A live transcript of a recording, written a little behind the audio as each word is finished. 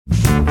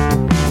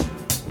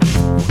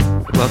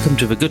Welcome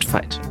to The Good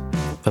Fight,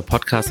 the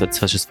podcast that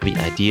searches for the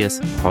ideas,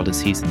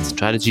 policies, and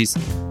strategies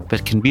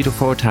that can beat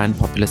authoritarian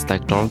populists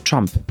like Donald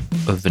Trump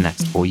over the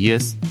next 4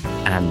 years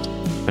and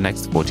the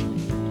next 40.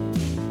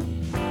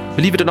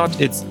 Believe it or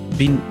not, it's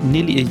been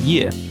nearly a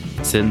year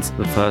since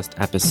the first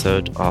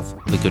episode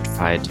of The Good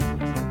Fight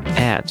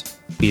aired.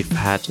 We've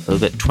had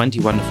over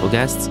 20 wonderful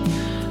guests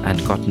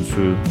and gotten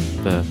through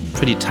the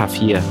pretty tough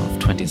year of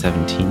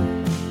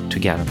 2017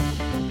 together.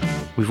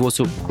 We've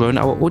also grown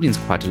our audience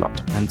quite a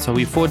lot, and so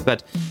we thought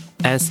that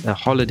as a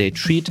holiday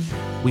treat,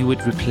 we would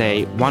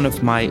replay one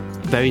of my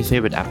very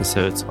favorite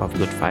episodes of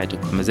Good Fight, a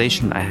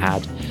conversation I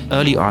had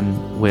early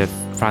on with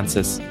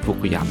Francis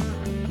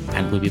Fukuyama.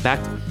 And we'll be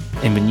back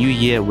in the new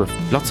year with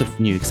lots of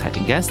new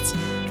exciting guests.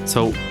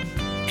 So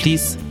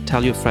please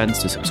tell your friends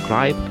to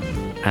subscribe,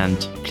 and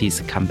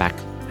please come back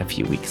a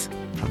few weeks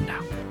from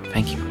now.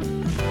 Thank you.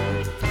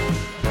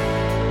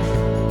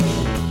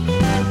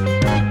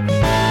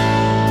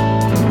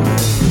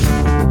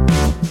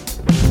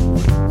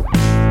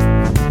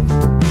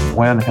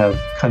 When have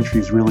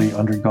countries really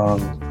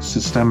undergone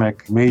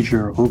systemic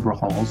major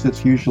overhauls?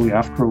 It's usually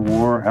after a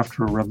war,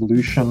 after a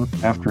revolution,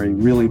 after a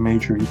really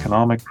major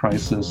economic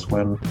crisis,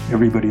 when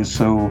everybody is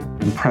so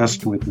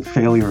impressed with the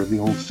failure of the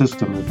old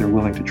system that they're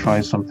willing to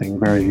try something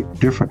very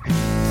different.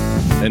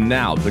 And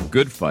now, The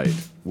Good Fight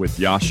with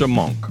Yascha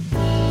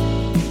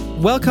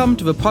Mounk. Welcome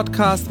to the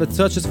podcast that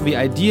searches for the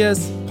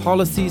ideas,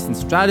 policies, and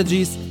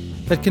strategies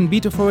that can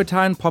beat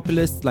authoritarian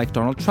populists like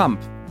Donald Trump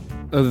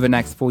over the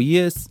next 4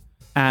 years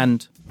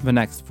and the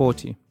next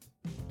 40.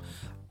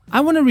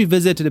 I want to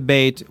revisit a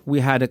debate we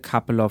had a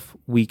couple of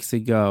weeks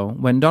ago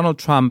when Donald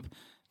Trump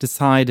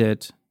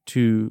decided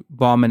to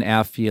bomb an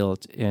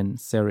airfield in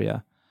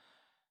Syria.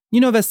 You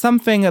know, there's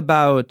something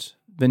about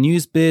the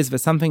news biz,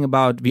 there's something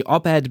about the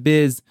op-ed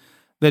biz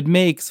that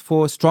makes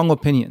for strong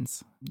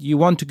opinions. You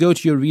want to go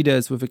to your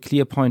readers with a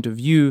clear point of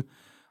view.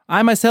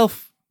 I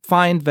myself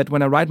find that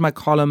when I write my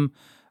column,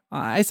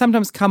 I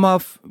sometimes come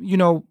off,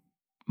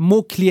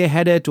 more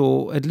clear-headed,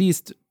 or at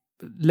least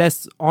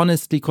less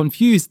honestly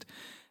confused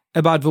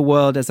about the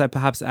world as I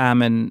perhaps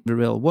am in the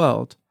real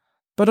world.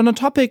 But on a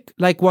topic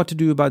like what to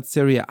do about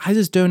Syria, I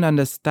just don't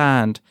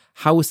understand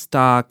how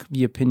stark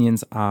the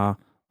opinions are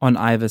on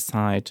either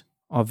side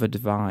of the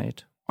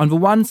divide. On the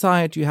one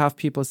side, you have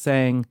people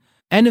saying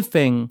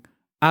anything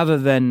other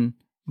than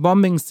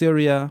bombing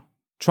Syria,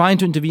 trying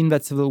to intervene in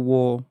that civil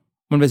war,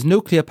 when there's no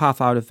clear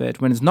path out of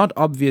it, when it's not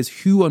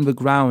obvious who on the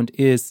ground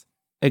is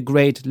a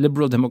great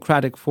liberal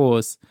democratic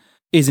force,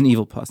 is an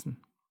evil person.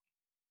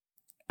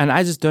 And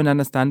I just don't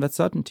understand that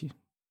certainty.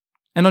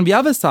 And on the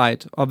other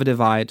side of the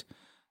divide,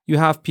 you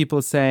have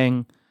people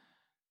saying,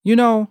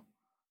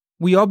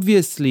 we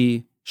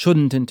obviously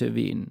shouldn't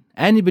intervene.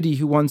 Anybody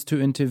who wants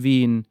to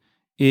intervene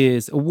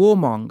is a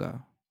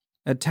warmonger,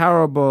 a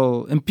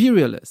terrible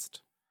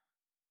imperialist.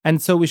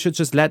 And so we should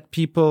just let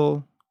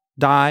people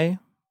die,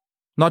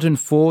 not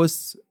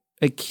enforce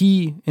a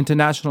key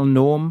international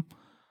norm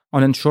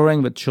on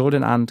ensuring that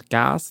children aren't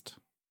gassed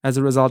as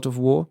a result of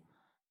war.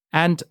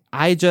 And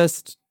I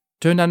just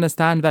don't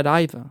understand that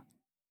either.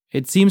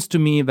 It seems to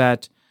me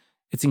that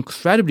it's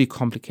incredibly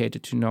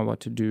complicated to know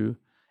what to do.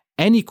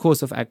 Any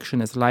course of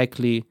action is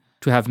likely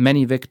to have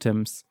many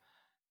victims.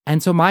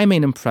 And so my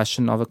main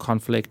impression of a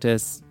conflict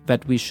is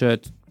that we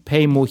should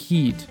pay more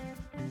heed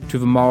to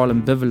the moral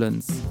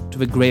ambivalence, to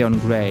the grey on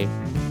grey,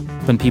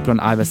 than people on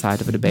either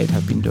side of the debate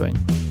have been doing.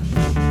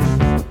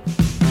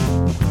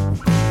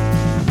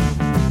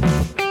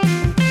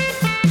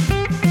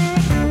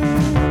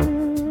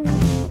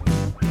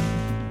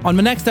 On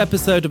the next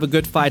episode of A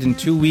Good Fight in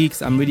 2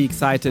 weeks, I'm really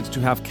excited to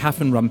have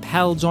Catherine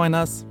Rumpel join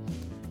us.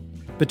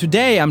 But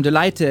today, I'm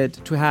delighted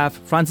to have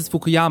Francis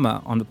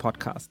Fukuyama on the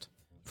podcast.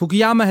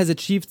 Fukuyama has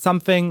achieved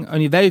something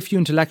only very few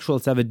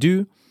intellectuals ever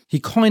do. He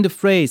coined a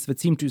phrase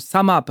that seemed to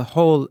sum up a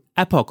whole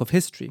epoch of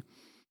history.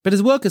 But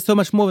his work is so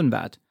much more than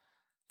that.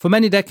 For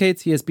many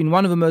decades, he has been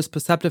one of the most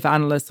perceptive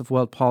analysts of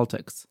world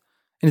politics.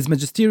 In his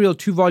magisterial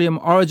 2-volume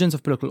Origins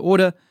of Political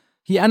Order,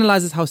 he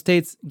analyzes how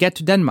states get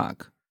to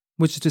Denmark,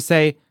 which is to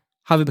say,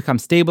 how we become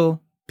stable,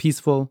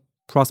 peaceful,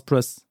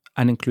 prosperous,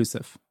 and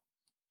inclusive.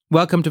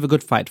 Welcome to The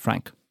Good Fight,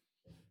 Frank.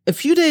 A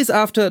few days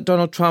after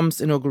Donald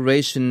Trump's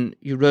inauguration,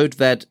 you wrote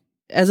that,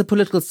 as a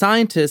political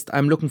scientist,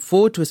 I'm looking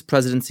forward to his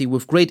presidency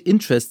with great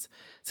interest,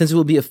 since it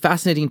will be a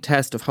fascinating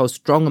test of how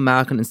strong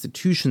American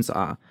institutions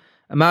are.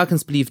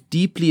 Americans believe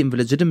deeply in the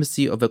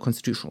legitimacy of their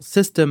constitutional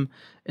system,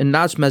 in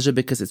large measure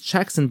because its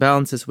checks and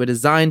balances were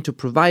designed to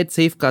provide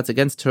safeguards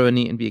against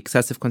tyranny and the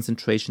excessive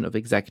concentration of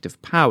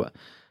executive power.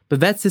 But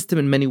that system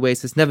in many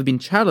ways has never been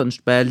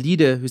challenged by a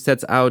leader who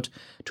sets out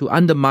to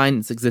undermine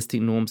its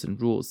existing norms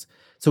and rules.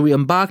 So we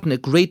embarked on a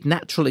great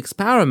natural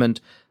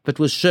experiment that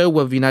will show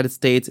whether the United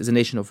States is a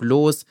nation of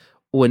laws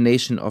or a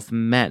nation of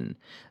men.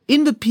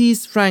 In the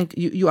piece, Frank,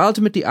 you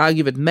ultimately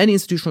argue that many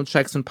institutional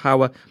checks on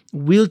power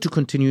will to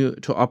continue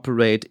to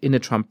operate in a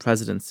Trump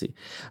presidency.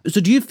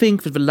 So do you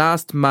think that the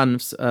last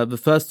months, the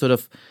first sort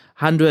of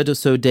 100 or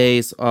so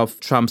days of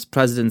Trump's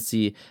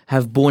presidency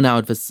have borne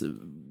out this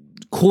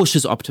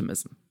cautious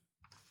optimism?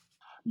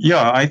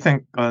 Yeah, I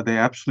think they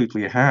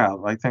absolutely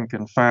have. I think,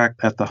 in fact,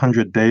 at the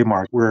 100-day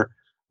mark, we're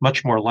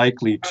much more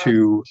likely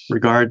to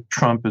regard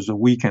Trump as a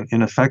weak and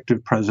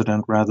ineffective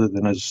president rather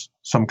than as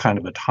some kind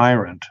of a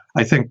tyrant.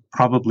 I think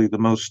probably the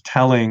most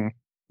telling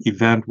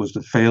event was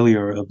the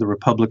failure of the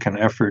Republican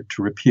effort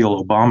to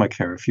repeal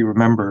Obamacare. If you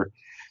remember,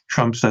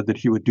 Trump said that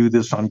he would do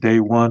this on day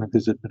one of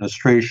his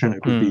administration.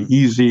 It would be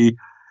easy.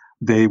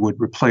 They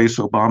would replace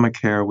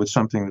Obamacare with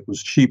something that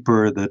was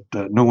cheaper,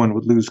 that no one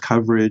would lose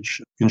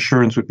coverage,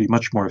 insurance would be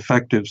much more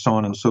effective, so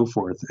on and so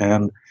forth.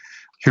 And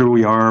here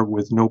we are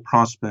with no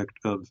prospect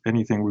of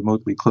anything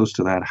remotely close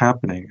to that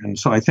happening. And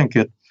so I think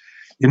it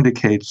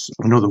indicates,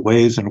 the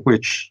ways in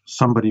which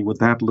somebody with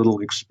that little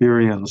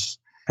experience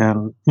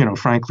and,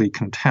 frankly,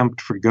 contempt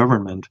for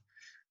government,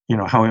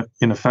 how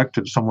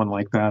ineffective someone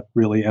like that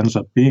really ends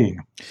up being.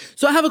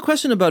 So I have a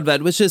question about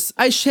that, which is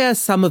I share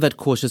some of that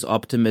cautious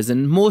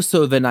optimism, more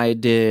so than I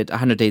did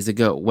 100 days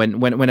ago.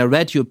 When I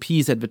read your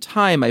piece at the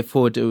time, I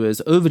thought it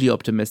was overly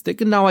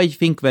optimistic. And now I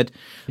think that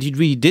you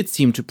really did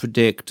seem to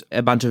predict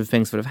a bunch of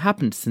things that have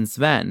happened since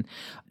then.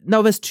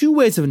 Now, there's two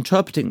ways of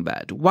interpreting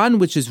that. One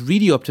which is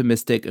really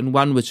optimistic and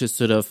one which is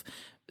sort of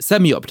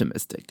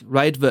semi-optimistic,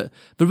 right? The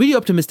really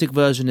optimistic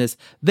version is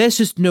there's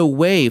just no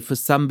way for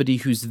somebody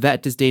who's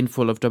that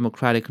disdainful of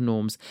democratic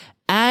norms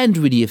and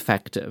really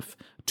effective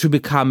to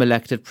become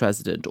elected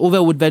president, or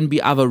there would then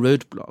be other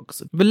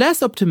roadblocks. The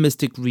less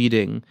optimistic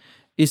reading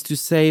is to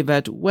say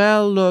that,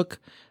 well, look,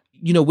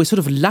 we're sort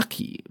of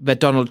lucky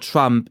that Donald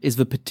Trump is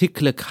the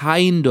particular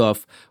kind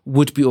of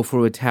would-be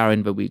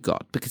authoritarian that we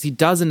got, because he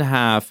doesn't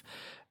have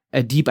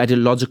a deep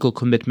ideological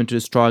commitment to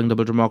destroying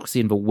liberal democracy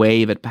in the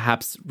way that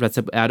perhaps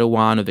Recep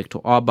Erdogan or Viktor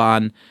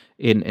Orban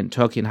in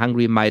Turkey and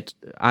Hungary might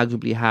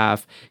arguably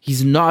have.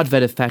 He's not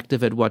that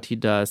effective at what he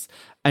does.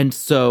 And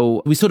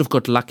so we sort of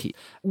got lucky.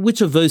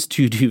 Which of those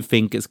two do you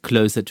think is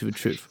closer to the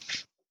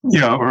truth?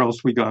 Yeah, or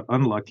else we got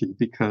unlucky,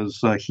 because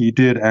he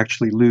did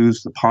actually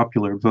lose the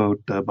popular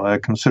vote by a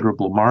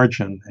considerable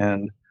margin.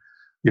 And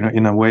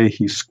in a way,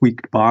 he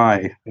squeaked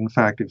by. In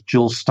fact, if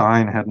Jill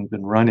Stein hadn't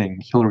been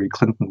running, Hillary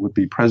Clinton would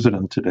be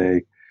president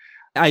today.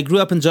 I grew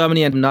up in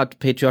Germany and not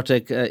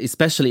patriotic,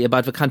 especially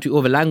about the country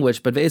or the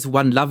language, but there is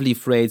one lovely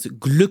phrase,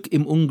 Glück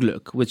im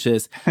Unglück, which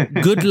is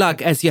good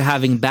luck as you're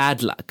having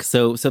bad luck.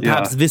 So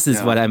perhaps this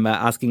is what I'm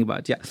asking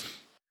about, yeah.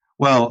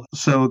 Well,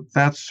 so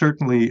that's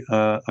certainly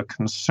a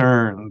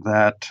concern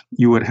that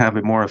you would have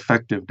a more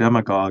effective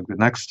demagogue the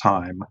next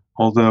time,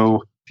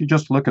 although if you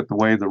just look at the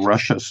way the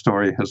Russia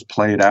story has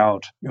played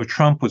out,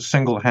 Trump was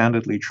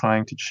single-handedly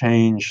trying to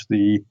change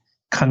the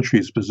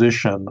country's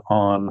position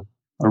on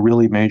a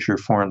really major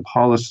foreign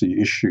policy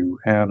issue.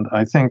 And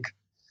I think,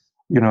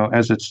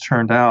 as it's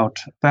turned out,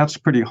 that's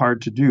pretty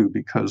hard to do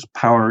because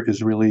power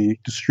is really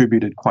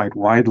distributed quite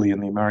widely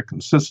in the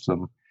American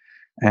system.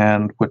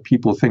 And what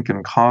people think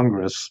in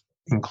Congress,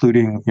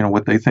 including,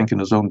 what they think in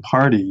his own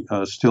party,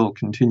 still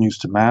continues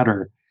to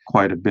matter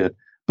quite a bit.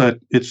 But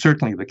it's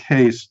certainly the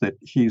case that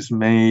he's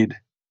made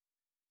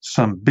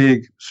some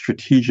big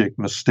strategic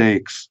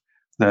mistakes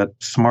that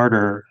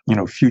smarter,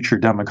 future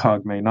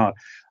demagogue may not.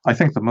 I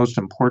think the most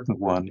important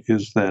one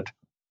is that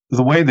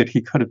the way that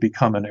he could have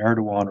become an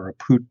Erdogan or a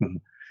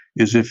Putin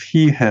is if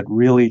he had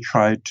really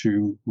tried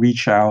to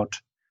reach out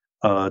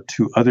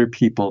to other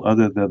people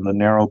other than the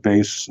narrow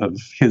base of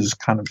his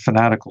kind of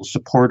fanatical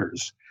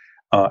supporters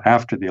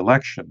after the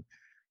election.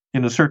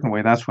 In a certain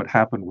way, that's what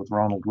happened with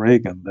Ronald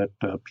Reagan,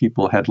 that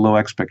people had low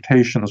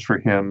expectations for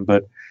him,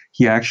 but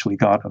he actually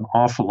got an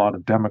awful lot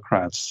of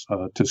Democrats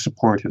to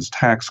support his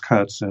tax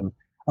cuts and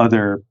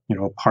other,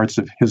 parts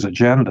of his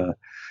agenda.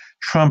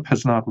 Trump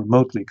has not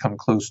remotely come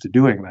close to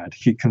doing that.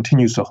 He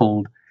continues to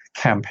hold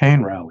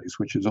campaign rallies,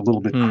 which is a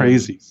little bit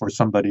crazy for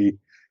somebody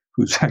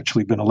who's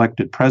actually been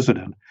elected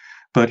president.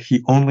 But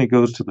he only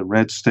goes to the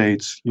red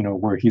states,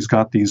 where he's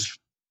got these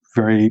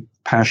very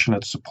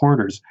passionate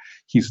supporters.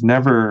 He's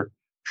never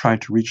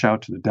tried to reach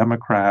out to the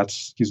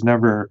Democrats. He's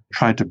never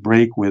tried to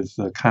break with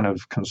the kind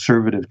of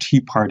conservative Tea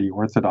Party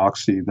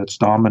orthodoxy that's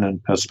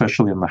dominant,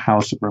 especially in the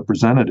House of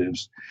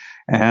Representatives.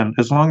 And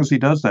as long as he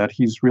does that,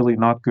 he's really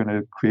not going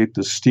to create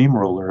this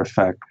steamroller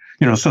effect.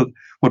 So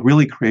what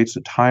really creates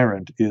a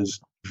tyrant is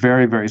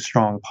very, very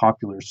strong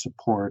popular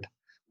support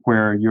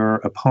where your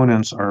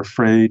opponents are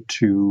afraid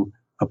to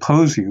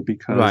oppose you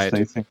because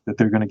they think that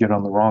they're going to get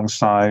on the wrong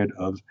side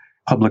of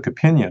public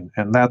opinion.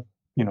 And that,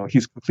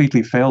 he's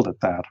completely failed at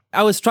that.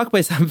 I was struck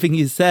by something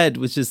you said,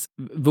 which is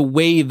the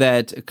way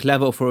that a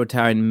clever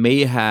authoritarian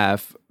may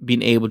have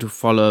been able to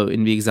follow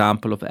in the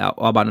example of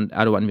Orban and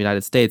Erdogan in the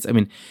United States. I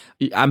mean,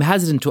 I'm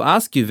hesitant to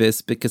ask you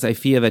this because I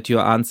fear that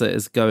your answer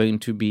is going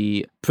to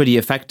be pretty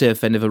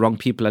effective, and if the wrong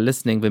people are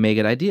listening, they may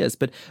get ideas.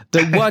 But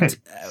what,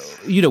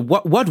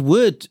 what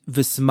would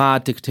the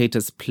smart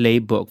dictator's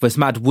playbook, the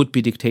smart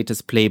would-be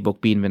dictator's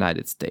playbook be in the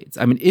United States?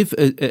 I mean, if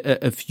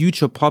a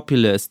future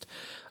populist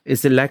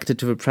is elected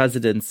to the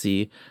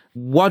presidency,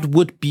 what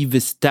would be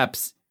the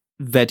steps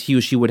that he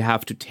or she would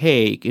have to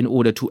take in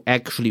order to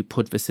actually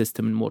put the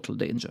system in mortal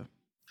danger?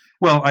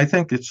 Well, I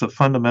think it's a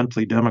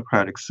fundamentally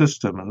democratic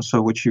system. And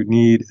so what you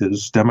need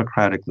is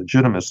democratic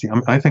legitimacy.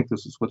 I think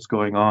this is what's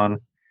going on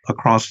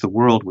across the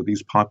world with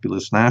these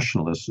populist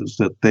nationalists, is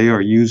that they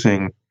are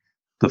using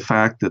the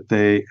fact that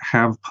they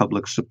have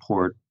public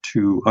support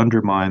to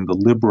undermine the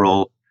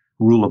liberal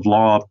rule of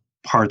law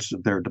parts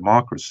of their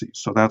democracy.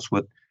 So that's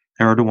what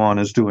Erdogan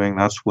is doing.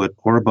 That's what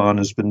Orban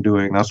has been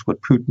doing. That's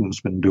what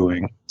Putin's been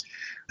doing.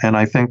 And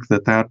I think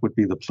that that would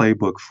be the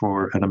playbook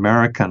for an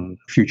American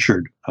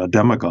future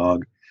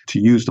demagogue, to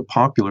use the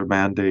popular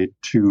mandate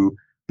to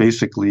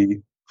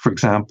basically, for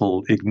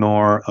example,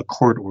 ignore a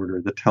court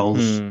order that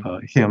tells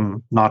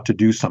him not to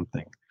do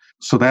something.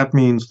 So that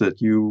means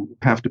that you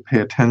have to pay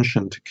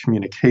attention to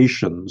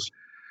communications.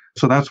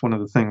 So that's one of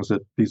the things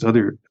that these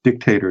other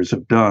dictators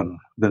have done,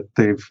 that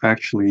they've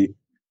actually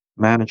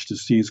managed to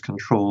seize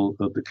control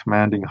of the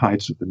commanding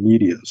heights of the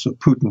media. So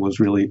Putin was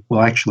really,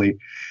 well, actually,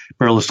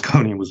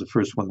 Berlusconi was the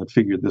first one that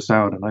figured this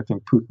out, and I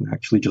think Putin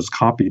actually just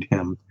copied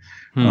him,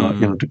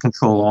 to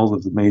control all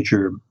of the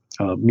major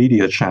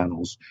media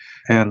channels.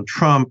 And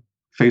Trump,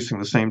 facing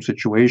the same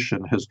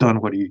situation, has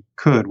done what he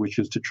could, which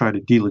is to try to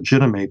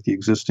delegitimate the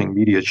existing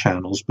media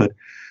channels, but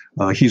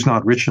he's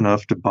not rich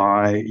enough to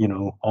buy,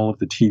 all of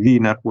the TV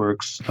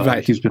networks.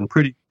 Right. He's been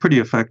pretty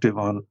effective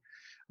on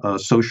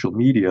social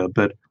media,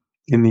 but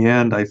in the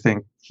end, I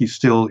think he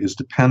still is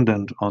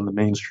dependent on the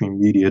mainstream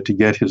media to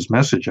get his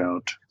message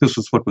out. This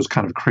was what was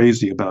kind of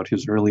crazy about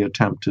his early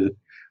attempt to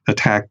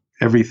attack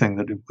everything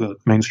that the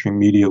mainstream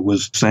media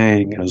was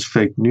saying as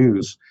fake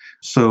news.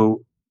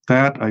 So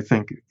that, I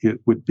think, it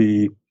would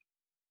be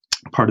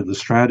part of the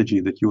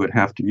strategy that you would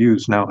have to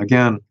use. Now,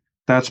 again,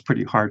 that's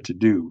pretty hard to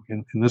do.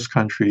 In this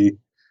country,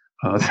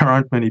 there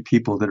aren't many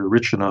people that are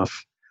rich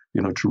enough,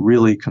 to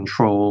really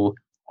control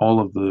all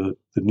of the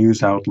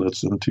news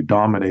outlets and to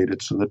dominate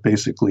it, so that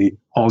basically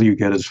all you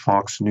get is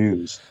Fox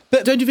News.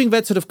 But don't you think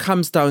that sort of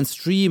comes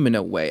downstream in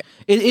a way?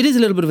 It is a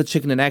little bit of a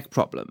chicken and egg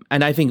problem.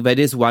 And I think that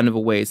is one of the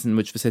ways in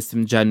which the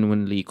system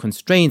genuinely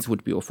constrains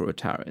would-be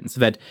authoritarians.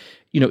 That,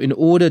 in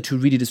order to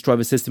really destroy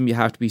the system, you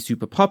have to be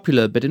super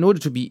popular. But in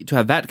order to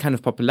have that kind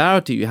of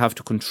popularity, you have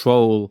to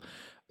control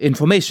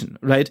information,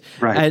 right?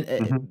 Right.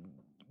 And,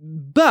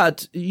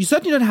 But you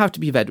certainly don't have to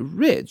be that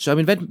rich. I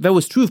mean, that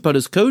was true of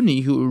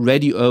Berlusconi, who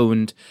already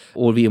owned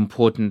all the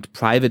important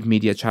private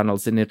media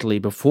channels in Italy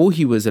before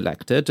he was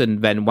elected.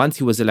 And then once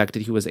he was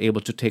elected, he was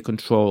able to take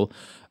control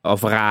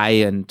of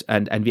Rai and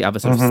the other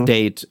sort of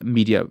state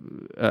media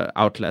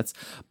outlets.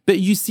 But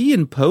you see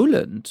in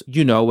Poland,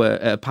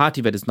 a party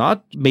that is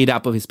not made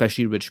up of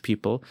especially rich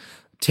people,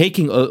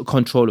 taking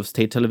control of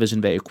state television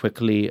very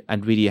quickly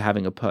and really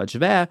having a purge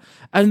there,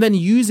 and then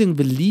using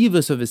the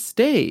levers of the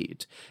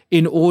state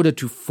in order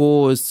to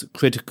force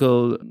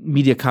critical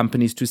media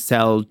companies to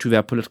sell to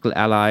their political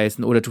allies,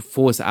 in order to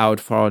force out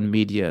foreign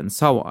media and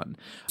so on.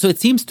 So it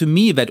seems to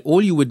me that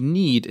all you would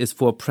need is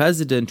for a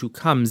president who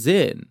comes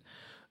in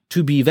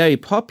to be very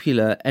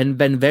popular and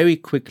then very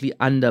quickly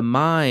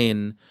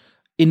undermine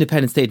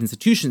independent state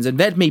institutions. And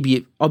that may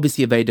be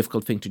obviously a very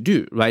difficult thing to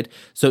do, right?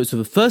 So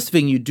the first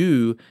thing you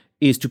do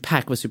is to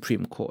pack the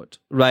Supreme Court,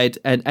 right?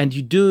 And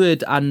you do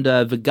it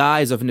under the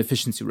guise of an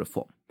efficiency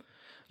reform.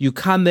 You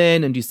come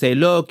in and you say,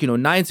 look,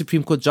 9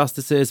 Supreme Court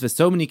justices, there's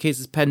so many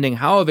cases pending.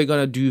 How are they going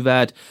to do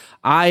that?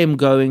 I am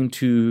going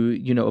to,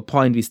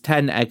 appoint these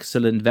 10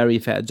 excellent, very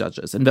fair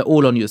judges. And they're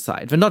all on your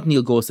side. They're not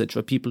Neil Gorsuch,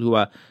 or people who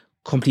are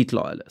complete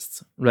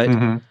loyalists, right?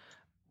 Mm-hmm.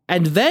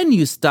 And then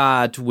you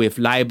start with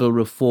libel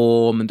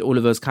reform and all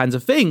of those kinds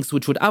of things,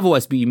 which would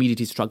otherwise be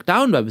immediately struck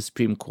down by the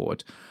Supreme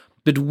Court.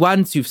 But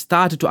once you've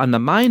started to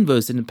undermine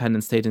those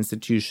independent state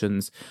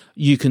institutions,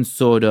 you can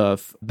sort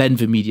of bend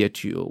the media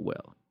to your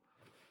will.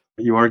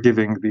 You are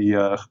giving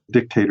the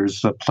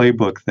dictators a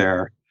playbook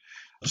there.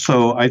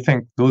 So I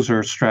think those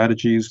are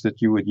strategies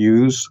that you would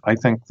use. I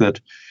think that,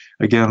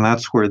 again,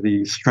 that's where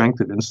the strength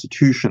of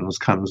institutions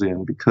comes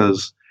in,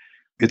 because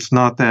it's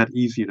not that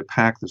easy to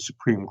pack the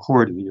Supreme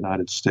Court of the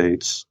United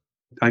States.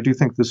 I do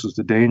think this is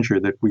the danger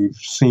that we've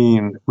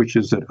seen, which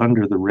is that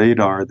under the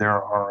radar,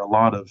 there are a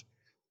lot of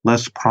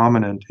less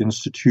prominent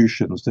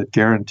institutions that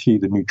guarantee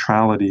the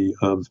neutrality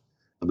of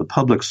the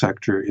public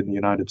sector in the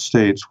United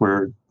States,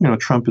 where,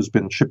 Trump has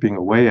been chipping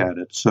away at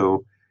it.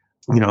 So,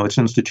 it's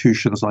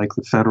institutions like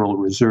the Federal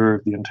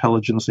Reserve, the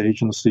intelligence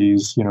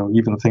agencies,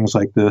 even things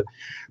like the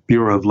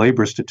Bureau of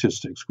Labor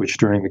Statistics, which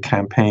during the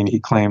campaign he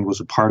claimed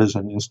was a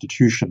partisan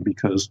institution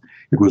because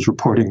it was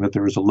reporting that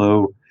there was a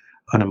low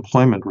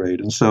unemployment rate.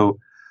 And so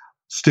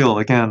still,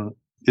 again,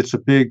 it's a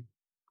big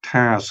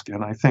task.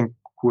 And I think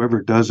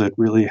whoever does it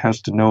really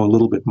has to know a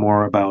little bit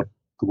more about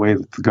the way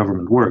that the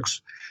government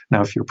works.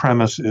 Now, if your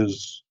premise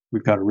is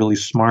we've got a really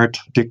smart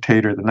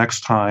dictator the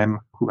next time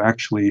who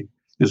actually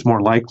is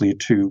more likely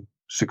to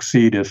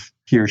succeed if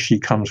he or she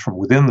comes from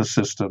within the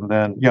system,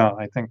 then, yeah,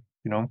 I think,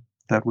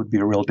 that would be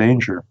a real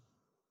danger.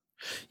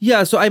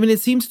 Yeah, so, it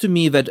seems to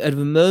me that at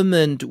the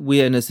moment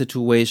we're in a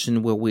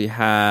situation where we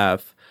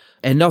have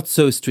a not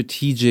so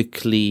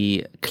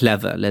strategically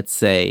clever, let's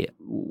say,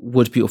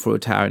 would-be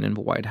authoritarian in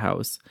the White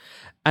House.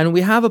 And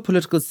we have a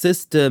political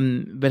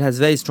system that has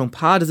very strong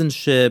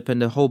partisanship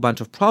and a whole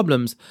bunch of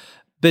problems,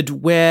 but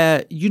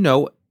where,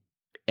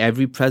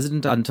 every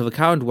president until the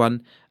current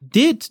one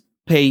did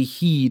pay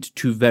heed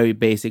to very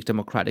basic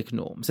democratic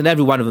norms. And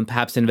every one of them,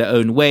 perhaps in their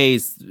own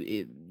ways,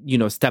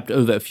 stepped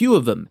over a few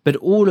of them, but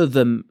all of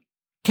them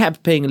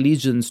kept paying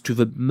allegiance to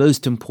the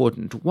most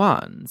important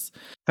ones.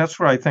 That's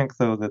where I think,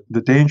 though, that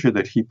the danger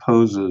that he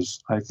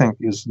poses, I think,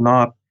 is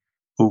not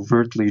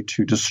overtly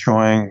to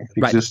destroying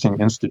existing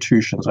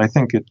institutions. I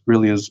think it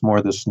really is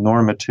more this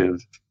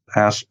normative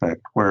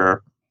aspect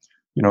where,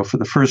 for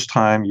the first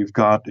time, you've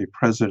got a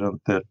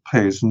president that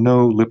pays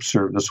no lip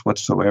service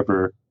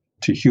whatsoever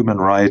to human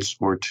rights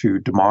or to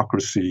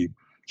democracy.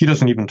 He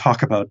doesn't even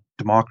talk about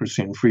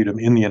democracy and freedom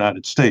in the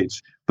United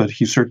States, but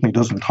he certainly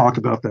doesn't talk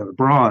about that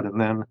abroad. And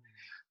then,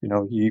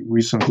 he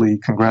recently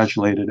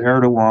congratulated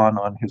Erdogan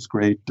on his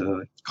great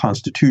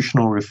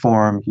constitutional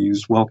reform.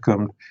 He's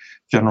welcomed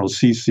General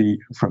Sisi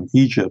from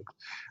Egypt.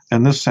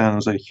 And this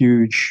sends a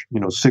huge,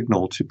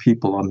 signal to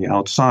people on the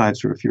outside.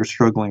 So if you're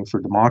struggling for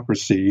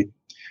democracy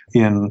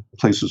in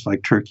places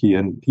like Turkey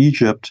and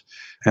Egypt,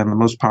 and the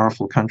most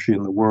powerful country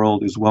in the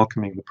world is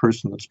welcoming the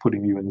person that's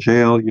putting you in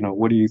jail,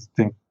 what do you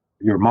think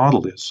your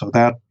model is? So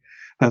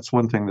that's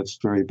one thing that's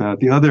very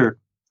bad. The other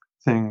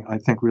thing I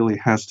think really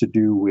has to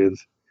do with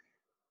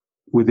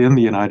within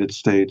the United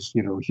States.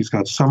 He's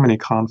got so many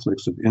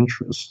conflicts of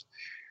interest.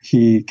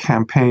 He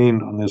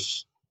campaigned on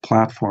this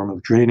platform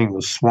of draining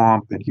the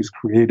swamp, and he's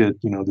created,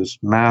 this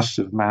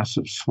massive,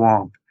 massive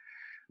swamp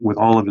with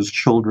all of his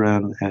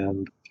children,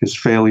 and his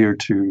failure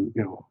to,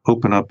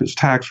 open up his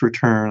tax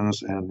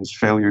returns, and his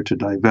failure to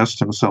divest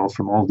himself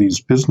from all these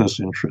business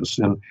interests.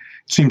 And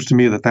it seems to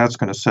me that that's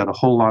going to set a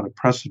whole lot of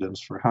precedents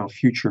for how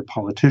future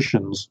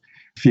politicians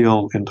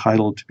feel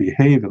entitled to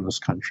behave in this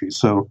country.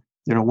 So,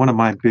 one of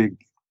my big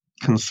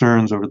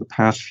concerns over the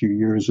past few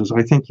years is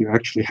I think you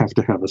actually have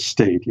to have a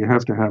state. You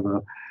have to have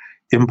a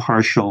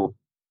impartial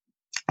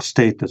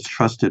state that's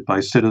trusted by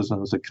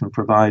citizens, that can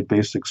provide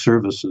basic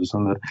services,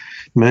 and that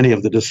many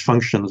of the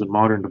dysfunctions in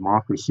modern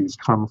democracies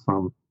come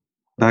from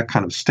that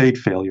kind of state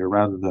failure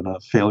rather than a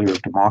failure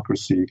of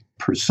democracy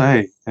per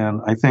se.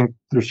 And I think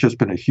there's just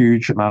been a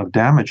huge amount of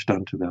damage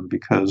done to them,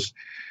 because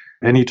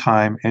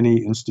anytime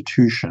any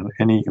institution,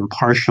 any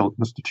impartial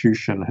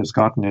institution has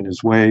gotten in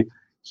his way,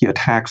 he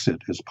attacks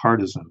it as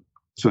partisan.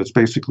 So it's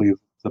basically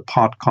the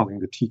pot calling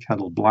the tea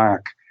kettle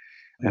black.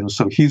 And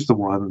so he's the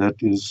one that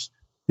is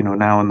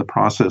now in the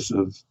process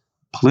of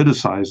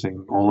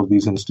politicizing all of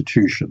these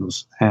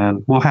institutions.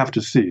 And we'll have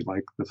to see,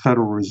 like the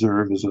Federal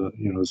Reserve is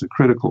a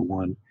critical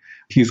one.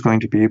 He's going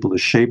to be able to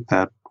shape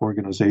that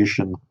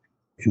organization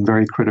in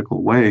very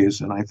critical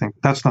ways. And I think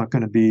that's not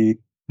going to be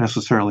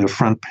necessarily a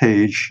front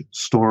page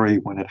story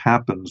when it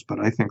happens, but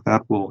I think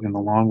that will, in the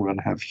long run,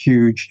 have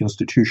huge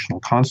institutional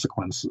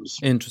consequences.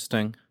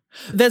 Interesting.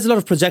 There's a lot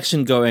of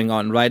projection going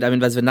on, right? I mean,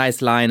 there's a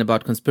nice line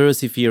about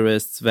conspiracy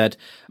theorists that,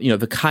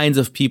 the kinds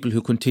of people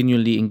who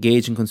continually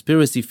engage in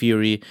conspiracy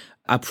theory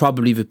are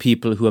probably the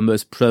people who are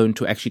most prone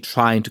to actually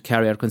trying to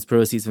carry out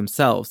conspiracies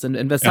themselves.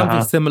 And there's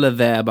something similar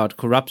there about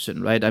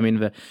corruption, right? I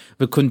mean,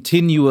 the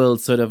continual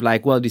sort of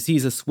like, well, this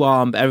is a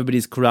swamp,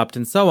 everybody's corrupt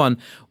and so on.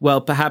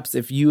 Well, perhaps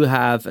if you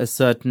have a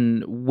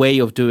certain way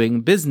of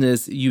doing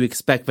business, you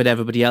expect that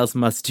everybody else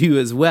must do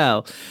as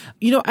well.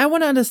 I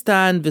want to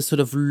understand this sort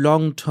of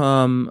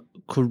long-term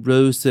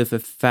corrosive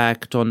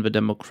effect on the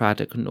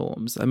democratic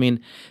norms. I mean,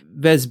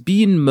 there's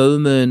been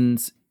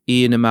moments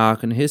in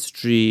American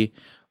history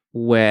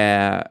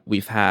where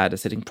we've had a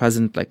sitting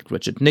president like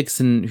Richard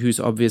Nixon, who's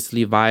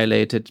obviously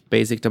violated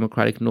basic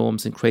democratic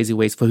norms in crazy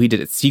ways, for he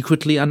did it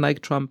secretly,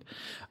 unlike Trump.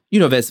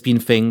 There's been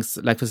things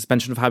like the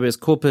suspension of habeas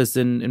corpus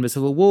in the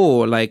Civil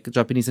War, like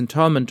Japanese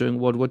internment during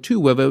World War II,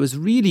 where there was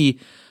really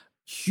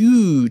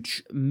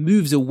huge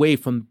moves away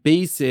from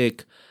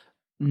basic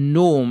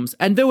norms,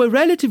 and they were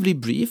relatively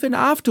brief, and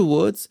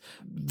afterwards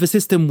the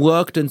system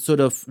worked and sort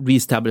of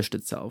reestablished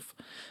itself.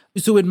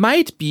 So it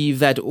might be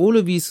that all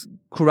of these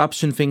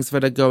corruption things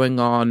that are going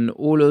on,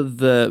 all of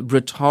the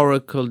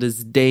rhetorical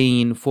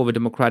disdain for the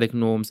democratic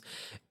norms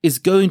is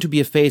going to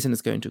be a phase and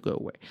it's going to go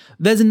away.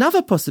 There's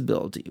another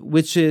possibility,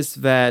 which is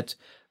that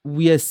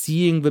we are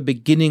seeing the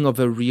beginning of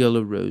a real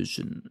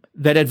erosion.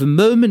 That at the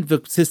moment,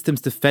 the system's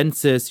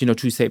defenses,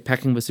 to say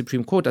packing the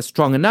Supreme Court are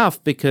strong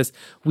enough because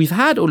we've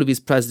had all of these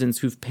presidents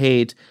who've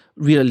paid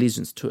real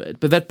allegiance to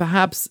it. But that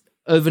perhaps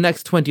over the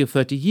next 20 or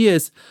 30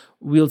 years,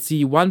 we'll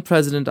see one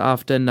president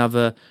after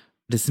another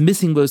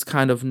dismissing those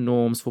kind of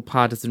norms for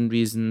partisan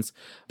reasons,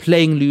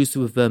 playing loose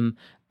with them,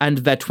 and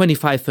that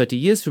 25, 30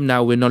 years from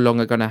now, we're no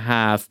longer going to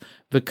have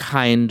the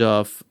kind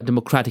of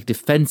democratic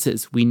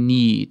defenses we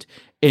need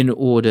in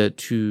order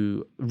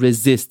to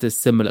resist a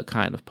similar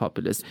kind of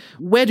populism.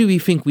 Where do we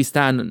think we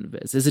stand on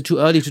this? Is it too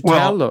early to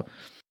tell? Or?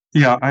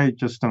 Yeah, I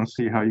just don't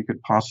see how you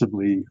could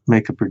possibly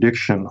make a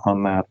prediction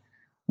on that.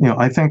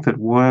 I think that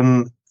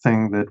one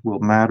thing that will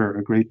matter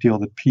a great deal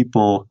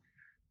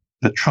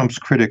that Trump's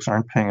critics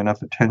aren't paying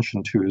enough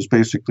attention to is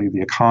basically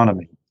the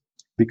economy.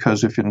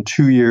 Because if in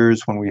 2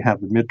 years, when we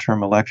have the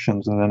midterm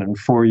elections, and then in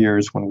 4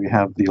 years, when we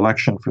have the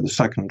election for the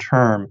second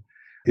term,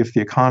 if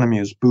the economy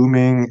is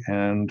booming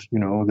and,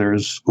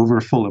 there's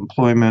overfull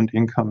employment,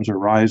 incomes are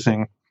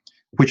rising,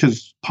 which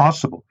is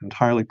possible,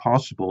 entirely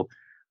possible,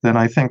 then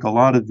I think a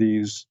lot of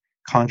these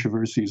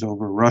controversies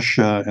over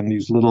Russia and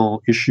these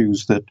little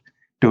issues that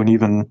don't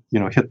even,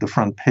 hit the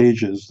front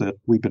pages that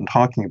we've been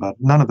talking about,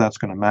 none of that's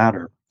going to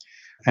matter.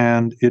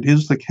 And it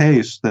is the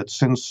case that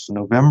since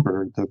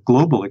November, the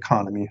global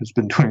economy has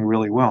been doing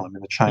really well. I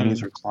mean, the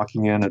Chinese are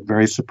clocking in at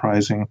very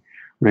surprising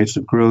rates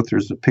of growth.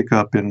 There's a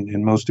pickup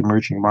in most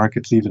emerging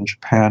markets. Even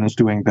Japan is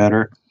doing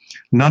better.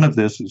 None of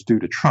this is due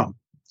to Trump,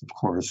 of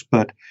course.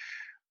 But,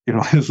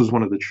 this is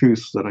one of the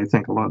truths that I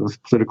think a lot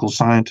of political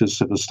scientists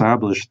have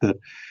established, that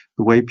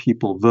the way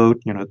people vote,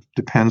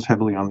 depends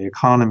heavily on the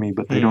economy,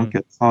 but they don't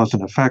get cause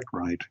and effect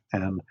right.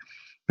 And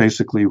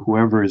basically,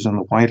 whoever is in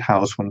the White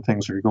House when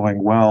things are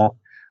going well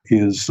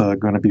is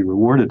going to be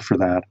rewarded for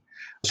that.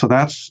 So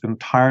that's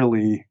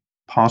entirely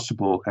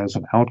possible as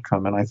an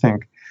outcome. And I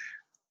think,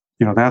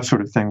 that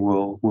sort of thing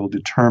will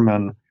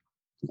determine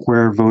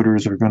where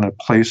voters are going to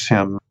place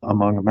him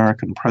among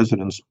American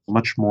presidents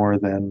much more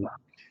than,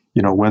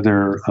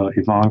 whether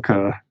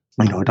Ivanka,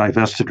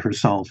 divested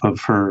herself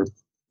of her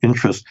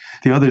interest.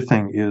 The other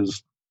thing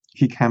is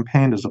he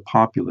campaigned as a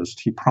populist.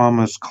 He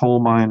promised coal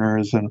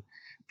miners and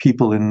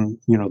people in,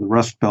 the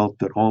Rust Belt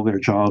that all their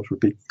jobs were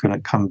going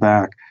to come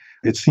back.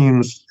 It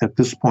seems at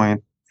this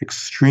point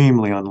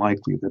extremely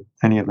unlikely that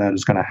any of that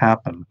is going to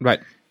happen.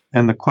 Right.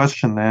 And the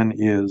question then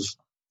is,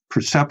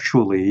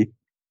 perceptually,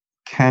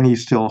 can he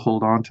still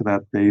hold on to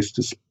that base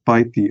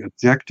despite the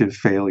objective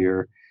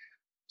failure,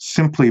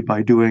 simply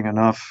by doing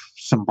enough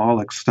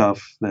symbolic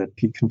stuff that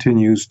he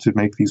continues to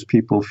make these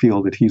people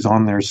feel that he's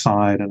on their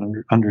side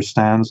and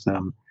understands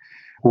them?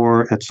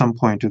 Or at some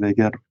point do they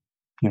get,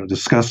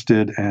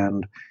 disgusted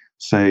and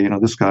say,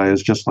 this guy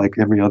is just like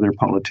every other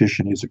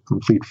politician. He's a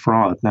complete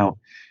fraud. Now,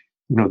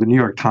 the New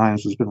York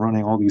Times has been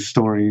running all these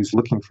stories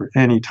looking for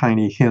any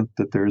tiny hint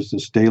that there's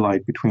this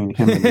daylight between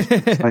him and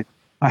his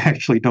I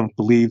actually don't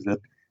believe that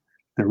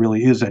there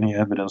really is any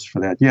evidence for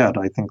that yet.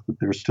 I think that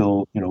they're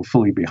still,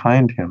 fully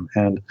behind him.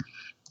 And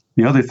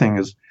the other thing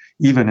is,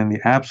 even in the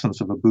absence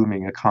of a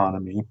booming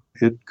economy,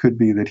 it could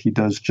be that he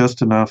does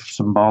just enough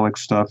symbolic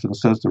stuff and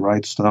says the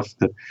right stuff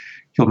that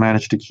he'll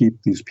manage to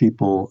keep these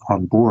people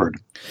on board.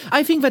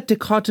 I think that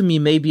dichotomy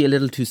may be a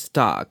little too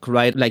stark,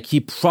 right? Like he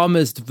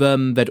promised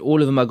them that all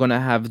of them are going to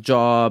have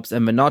jobs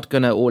and we're not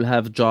going to all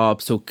have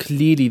jobs, so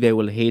clearly they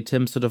will hate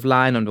him sort of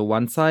line on the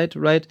one side,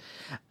 right?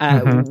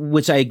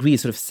 Which I agree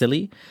is sort of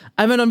silly.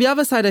 And then on the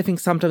other side, I think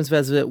sometimes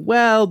there's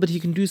but he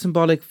can do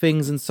symbolic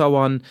things and so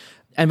on.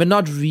 And we're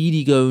not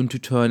really going to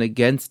turn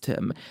against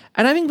him.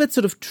 And I think that's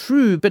sort of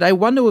true, but I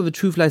wonder whether the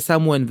truth lies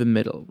somewhere in the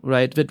middle,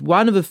 right? That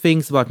one of the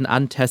things about an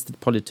untested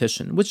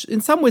politician, which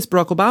in some ways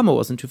Barack Obama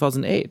was in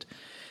 2008,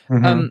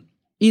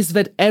 is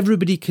that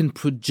everybody can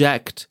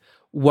project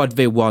what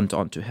they want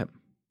onto him,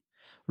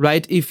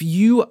 right? If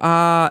you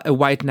are a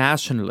white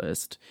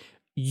nationalist,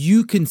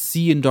 you can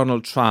see in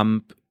Donald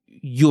Trump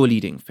your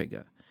leading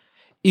figure.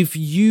 If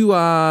you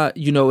are,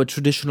 a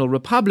traditional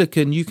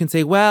Republican, you can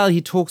say, well,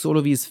 he talks all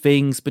of these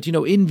things, but,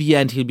 in the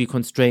end, he'll be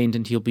constrained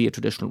and he'll be a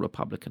traditional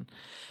Republican.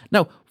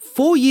 Now,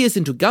 4 years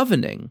into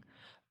governing,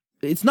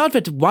 it's not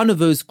that one of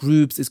those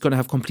groups is going to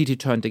have completely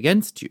turned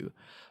against you,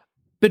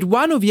 but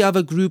one or the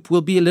other group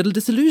will be a little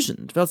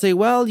disillusioned. They'll say,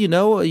 well,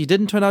 you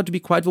didn't turn out to be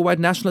quite the white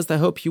nationalist I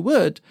hope you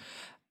would.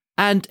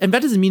 And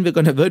that doesn't mean we're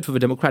going to vote for the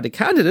Democratic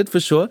candidate, for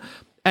sure.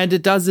 And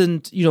it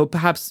doesn't,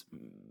 perhaps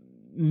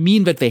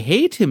mean that they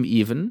hate him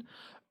even.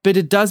 But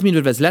it does mean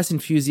that there's less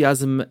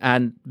enthusiasm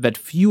and that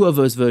fewer of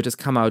those voters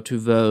come out to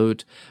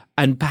vote,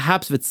 and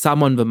perhaps that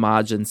some on the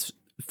margins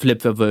flip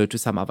their vote to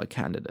some other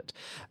candidate.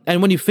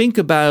 And when you think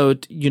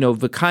about,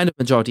 the kind of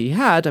majority he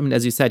had, I mean,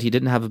 as you said, he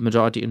didn't have a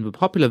majority in the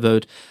popular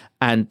vote,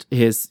 and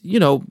his,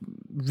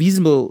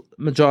 reasonable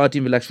majority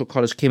in the Electoral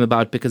College came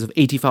about because of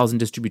 80,000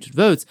 distributed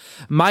votes.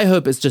 My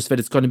hope is just that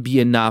it's going to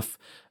be enough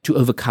to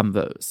overcome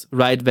those,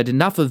 right? That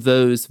enough of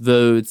those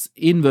votes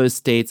in those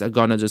states are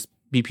going to just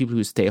be people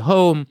who stay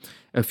home,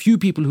 a few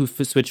people who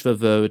switch their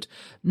vote,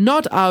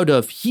 not out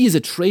of he's a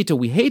traitor,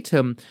 we hate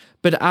him,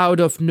 but out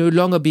of no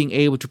longer being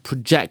able to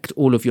project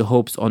all of your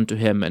hopes onto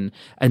him,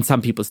 and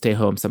some people stay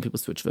home, some people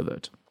switch their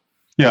vote.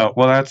 Yeah,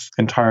 well, that's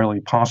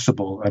entirely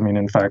possible. I mean,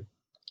 in fact,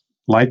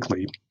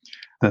 likely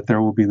that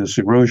there will be this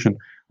erosion.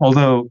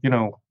 Although,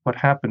 what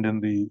happened in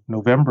the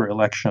November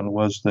election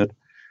was that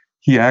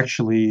he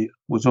actually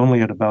was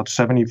only at about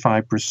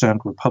 75%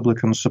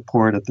 Republican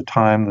support at the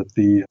time that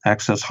the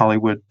Access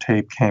Hollywood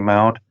tape came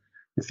out.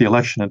 If the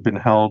election had been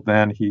held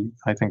then, he,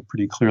 I think,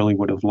 pretty clearly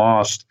would have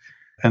lost.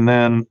 And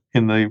then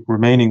in the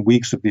remaining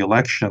weeks of the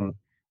election,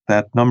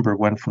 that number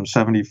went from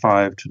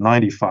 75 to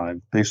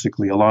 95.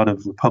 Basically, a lot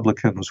of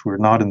Republicans who were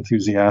not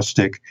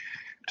enthusiastic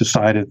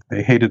decided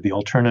they hated the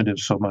alternative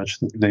so much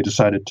that they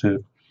decided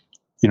to,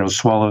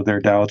 swallow their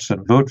doubts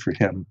and vote for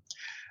him.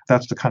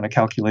 that's the kind of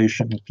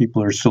calculation that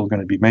people are still going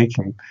to be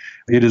making.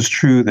 It is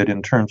true that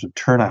in terms of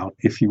turnout,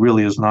 if he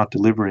really is not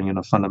delivering in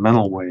a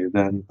fundamental way,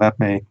 then that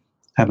may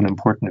have an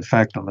important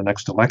effect on the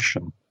next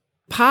election.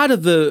 Part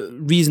of the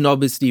reason,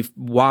 obviously,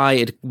 why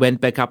it went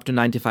back up to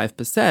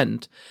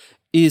 95%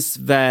 is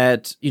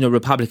that,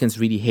 Republicans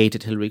really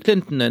hated Hillary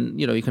Clinton. And,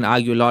 you can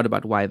argue a lot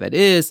about why that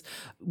is.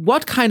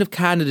 What kind of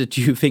candidate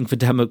do you think the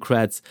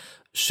Democrats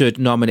should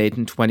nominate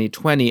in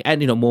 2020?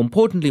 And, more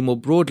importantly, more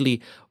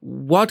broadly,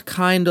 what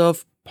kind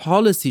of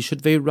policy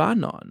should they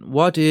run on?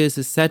 What is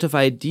a set of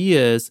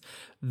ideas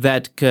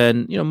that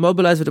can,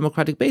 mobilize the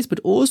Democratic base, but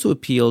also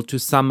appeal to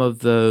some of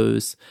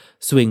those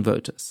swing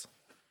voters?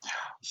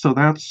 So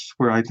that's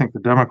where I think the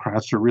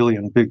Democrats are really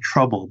in big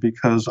trouble,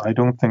 because I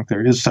don't think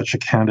there is such a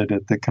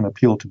candidate that can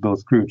appeal to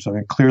both groups. I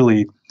mean,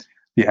 clearly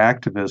the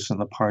activists in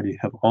the party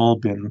have all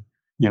been,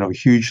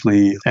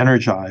 hugely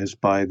energized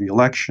by the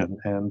election,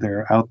 and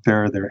they're out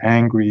there, they're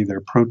angry,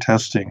 they're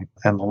protesting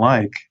and the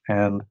like.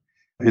 And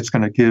it's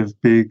going to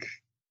give big,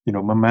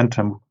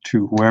 momentum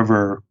to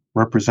whoever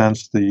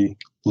represents the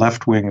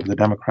left wing of the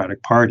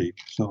Democratic Party.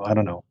 So I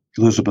don't know,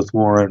 Elizabeth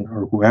Warren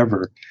or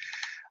whoever.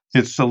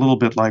 It's a little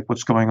bit like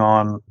what's going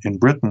on in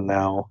Britain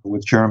now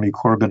with Jeremy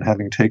Corbyn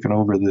having taken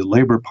over the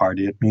Labour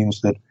Party. It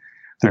means that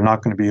they're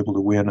not going to be able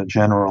to win a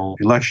general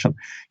election.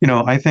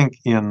 I think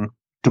in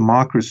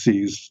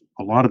democracies,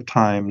 a lot of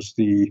times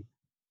the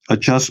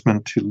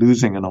adjustment to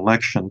losing an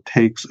election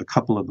takes a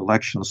couple of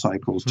election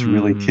cycles to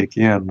really kick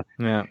in.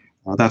 Yeah.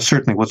 That's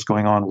certainly what's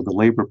going on with the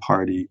Labour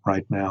Party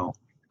right now.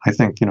 I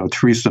think,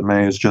 Theresa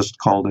May has just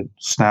called it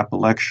snap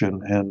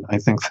election, and I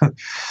think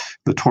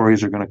the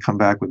Tories are going to come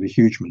back with a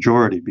huge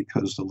majority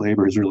because the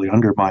Labour has really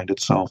undermined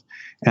itself.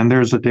 And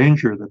there's a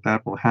danger that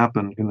that will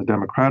happen in the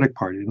Democratic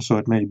Party. And so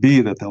it may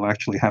be that they'll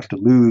actually have to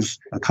lose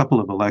a couple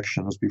of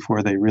elections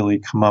before they really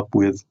come up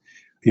with,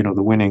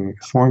 the winning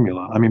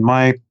formula. I mean,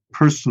 my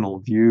personal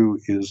view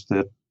is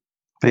that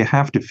they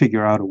have to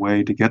figure out a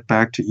way to get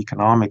back to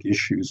economic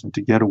issues and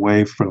to get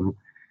away from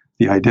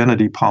the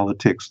identity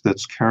politics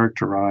that's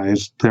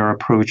characterized their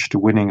approach to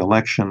winning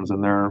elections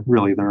and their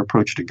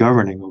approach to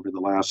governing over the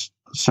last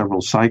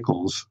several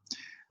cycles.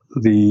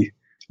 The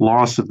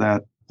loss of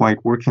that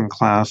white working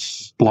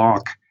class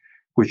bloc,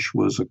 which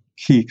was a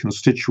key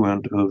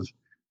constituent of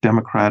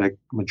Democratic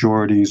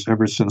majorities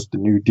ever since the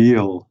New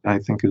Deal, I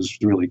think is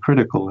really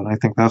critical. And I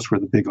think that's where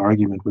the big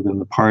argument within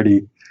the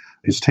party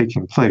is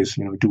taking place.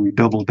 Do we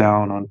double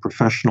down on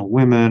professional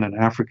women and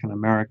African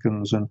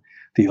Americans and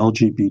the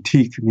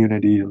LGBT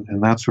community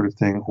and that sort of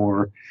thing,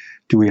 or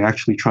do we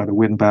actually try to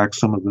win back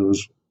some of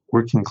those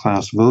working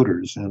class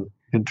voters? And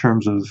in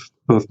terms of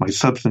both my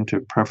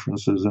substantive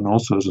preferences and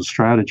also as a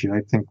strategy,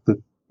 I think that,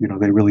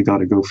 they really got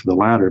to go for the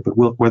latter. But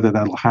whether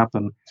that'll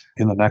happen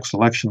in the next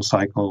election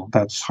cycle,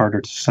 that's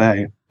harder to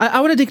say. I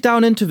want to dig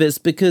down into this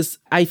because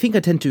I think I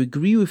tend to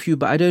agree with you,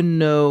 but I don't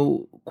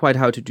know quite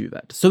how to do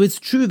that. So it's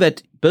true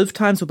that both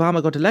times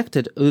Obama got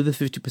elected, over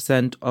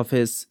 50% of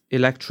his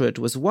electorate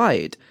was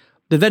white.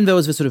 But then there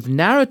was this sort of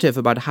narrative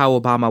about how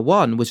Obama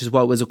won, which is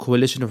what was a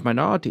coalition of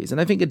minorities. And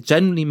I think it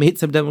generally made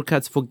some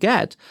Democrats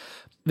forget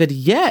that,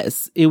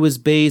 yes, it was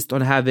based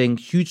on having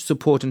huge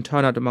support and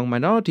turnout among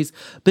minorities,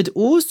 but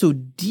also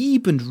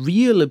deep and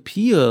real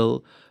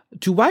appeal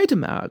to white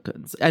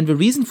Americans. And the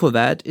reason for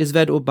that is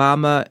that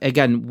Obama,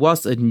 again,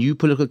 was a new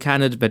political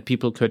candidate that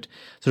people could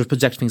sort of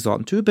project things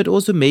onto, but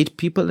also made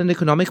people an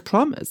economic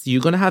promise.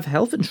 You're going to have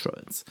health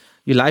insurance.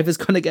 Your life is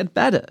going to get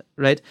better,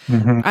 right?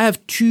 Mm-hmm. I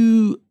have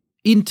two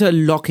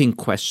interlocking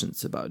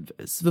questions about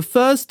this. The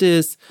first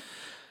is,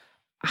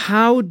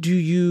 how do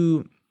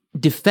you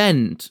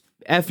defend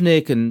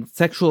ethnic and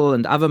sexual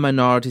and other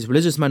minorities,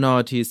 religious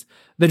minorities,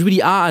 that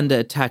really are under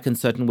attack in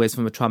certain ways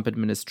from the Trump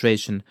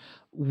administration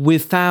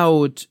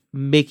without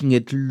making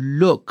it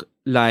look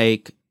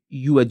like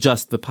you are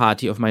just the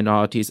party of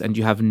minorities and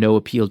you have no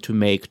appeal to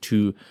make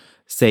to,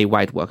 say,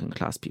 white working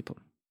class people?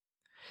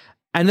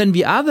 And then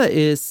the other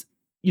is,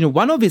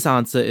 one obvious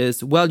answer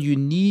is, well, you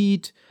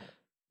need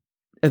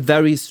a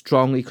very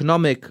strong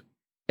economic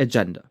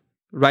agenda,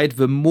 right?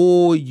 The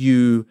more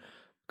you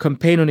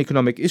campaign on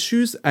economic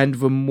issues and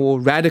the more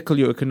radical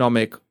your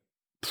economic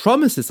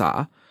promises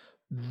are,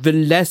 the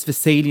less the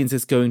salience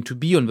is going to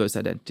be on those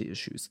identity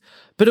issues.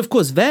 But of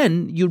course,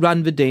 then you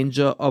run the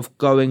danger of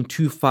going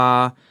too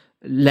far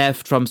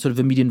left from sort of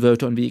the median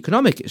voter on the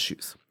economic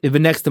issues. If the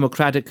next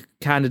Democratic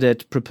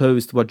candidate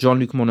proposed what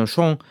Jean-Luc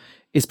Mélenchon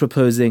is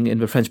proposing in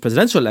the French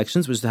presidential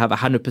elections, which is to have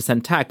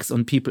 100% tax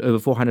on people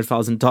over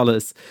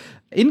 $400,000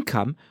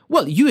 income,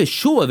 well, you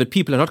assure that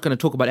people are not going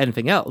to talk about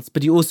anything else,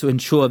 but you also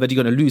ensure that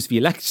you're going to lose the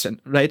election,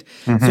 right?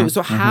 Mm-hmm,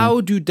 so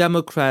how do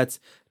Democrats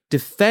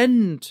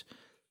defend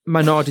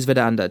minorities that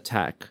are under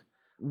attack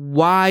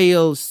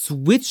while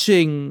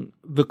switching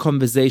the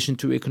conversation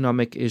to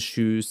economic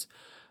issues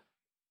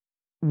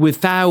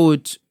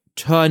without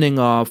turning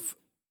off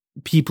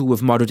people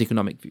with moderate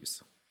economic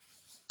views?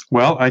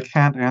 Well, I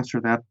can't answer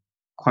that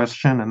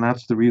question, and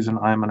that's the reason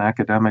I'm an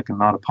academic and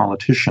not a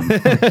politician.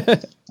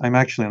 I'm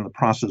actually in the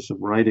process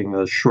of writing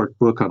a short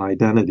book on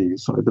identity,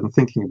 so I've been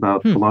thinking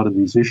about a lot of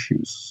these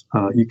issues.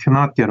 You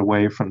cannot get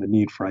away from the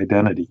need for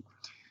identity.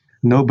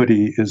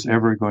 Nobody is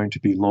ever going to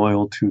be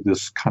loyal to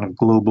this kind of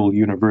global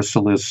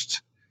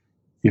universalist,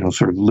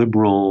 sort of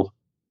liberal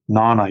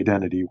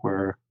non-identity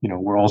where,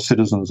 we're all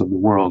citizens of the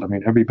world. I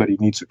mean, everybody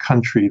needs a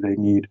country. They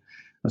need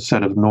a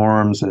set of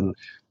norms and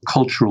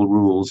cultural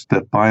rules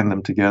that bind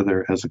them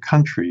together as a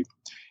country.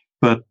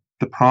 But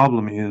the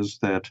problem is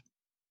that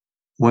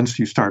once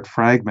you start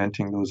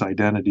fragmenting those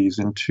identities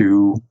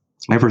into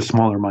ever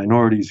smaller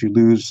minorities, you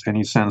lose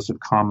any sense of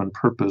common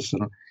purpose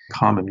and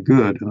common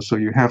good. And so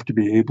you have to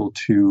be able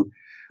to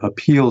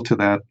appeal to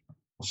that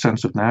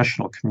sense of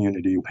national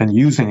community and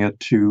using it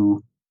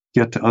to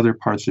get to other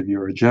parts of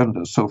your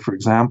agenda. So, for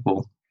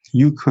example,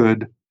 you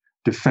could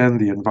defend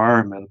the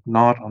environment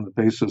not on the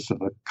basis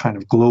of a kind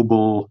of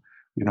global,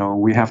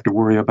 we have to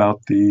worry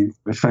about the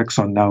effects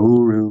on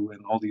Nauru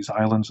and all these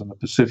islands in the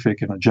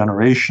Pacific in a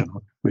generation,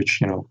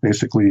 which,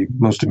 basically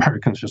most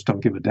Americans just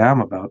don't give a damn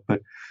about.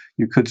 But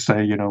you could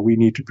say, we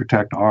need to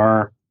protect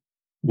our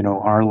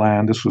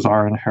land. This was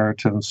our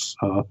inheritance.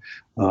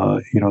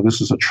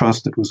 This is a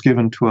trust that was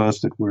given to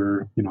us that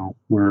we're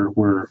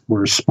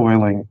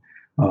spoiling,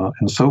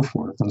 and so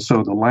forth. And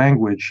so the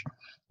language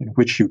in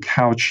which you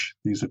couch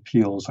these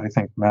appeals, I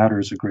think,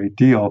 matters a great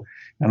deal.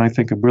 And I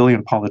think a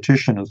brilliant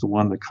politician is the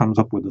one that comes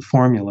up with a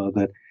formula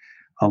that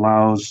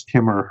allows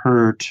him or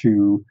her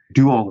to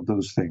do all of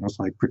those things,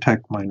 like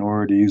protect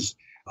minorities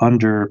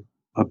under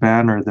a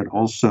banner that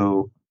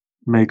also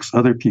makes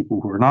other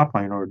people who are not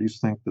minorities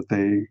think that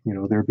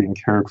they're being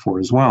cared for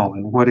as well.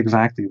 And what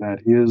exactly that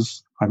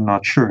is, I'm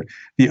not sure.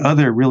 The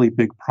other really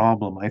big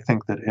problem I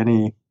think that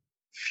any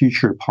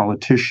future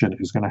politician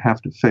is going to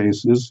have to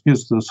face is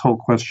this whole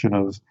question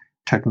of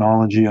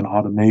technology and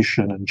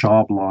automation and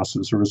job loss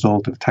as a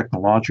result of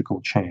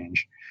technological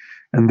change.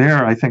 And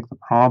there, I think the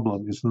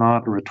problem is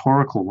not a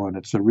rhetorical one.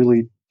 It's a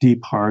really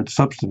deep, hard,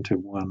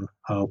 substantive one,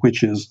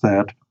 which is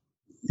that,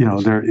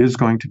 there is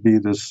going to be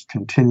this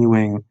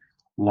continuing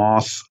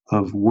loss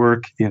of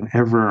work in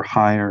ever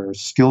higher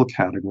skill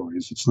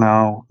categories. It's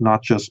now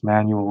not just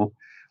manual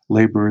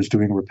laborers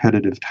doing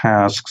repetitive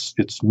tasks.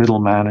 It's middle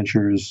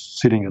managers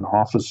sitting in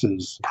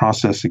offices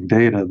processing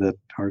data that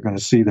are going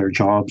to see their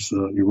jobs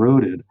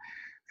eroded.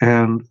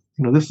 And,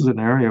 this is an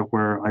area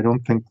where I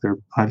don't think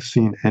I've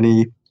seen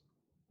any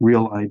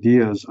real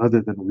ideas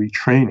other than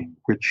retraining,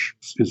 which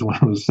is one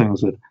of those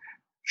things that,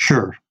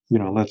 sure,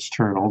 let's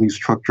turn all these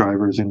truck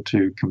drivers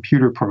into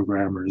computer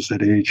programmers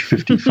at age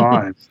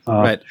 55.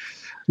 Right.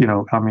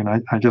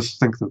 I just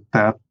think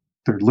that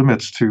there are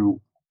limits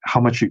to how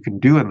much you can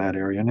do in that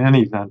area. In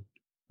any event,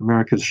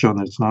 America has shown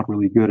that it's not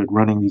really good at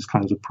running these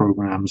kinds of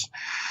programs.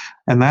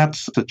 And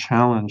that's a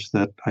challenge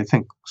that I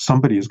think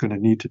somebody is going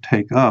to need to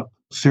take up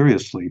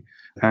seriously,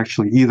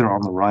 actually, either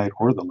on the right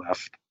or the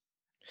left.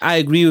 I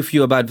agree with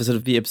you about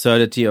the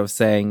absurdity of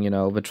saying,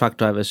 the truck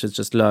drivers should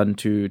just learn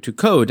to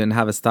code and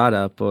have a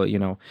startup, or,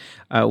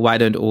 why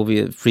don't all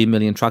the 3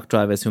 million truck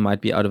drivers who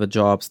might be out of a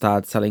job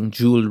start selling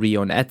jewelry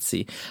on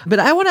Etsy? But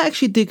I want to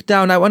actually dig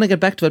down. I want to get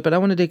back to it, but I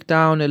want to dig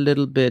down a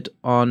little bit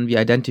on the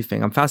identity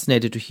thing. I'm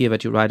fascinated to hear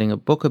that you're writing a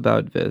book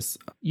about this.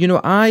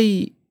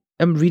 I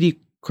am really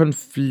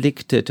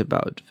conflicted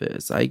about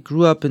this. I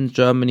grew up in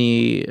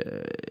Germany,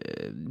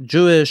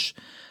 Jewish.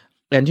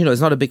 And,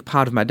 it's not a big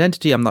part of my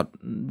identity. I'm not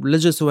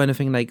religious or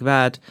anything like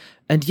that.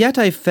 And yet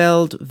I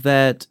felt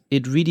that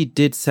it really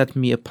did set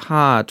me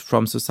apart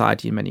from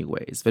society in many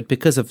ways. But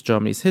because of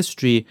Germany's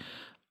history,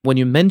 when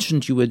you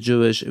mentioned you were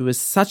Jewish, it was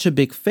such a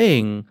big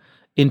thing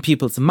in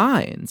people's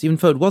minds, even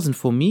though it wasn't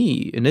for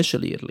me,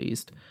 initially at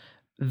least,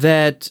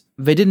 that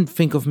they didn't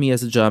think of me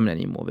as a German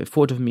anymore. They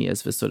thought of me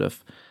as this sort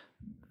of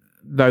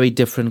very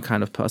different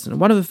kind of person. And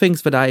one of the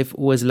things that I've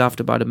always loved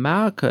about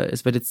America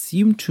is that it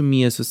seemed to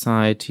me a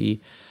society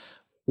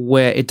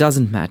where it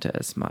doesn't matter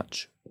as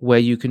much, where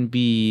you can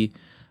be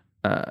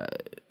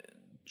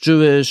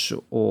Jewish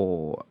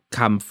or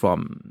come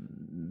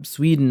from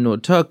Sweden or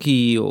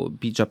Turkey or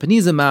be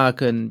Japanese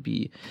American,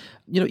 be,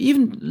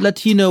 even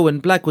Latino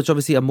and Black, which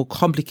obviously are more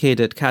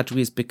complicated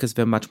categories because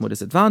they're much more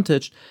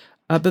disadvantaged.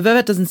 But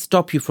that doesn't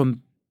stop you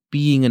from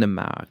being an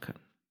American.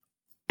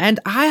 And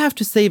I have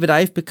to say that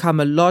I've become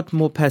a lot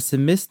more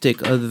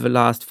pessimistic over the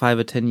last 5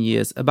 or 10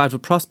 years about the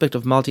prospect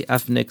of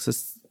multi-ethnic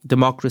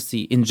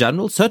democracy in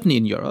general, certainly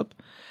in Europe.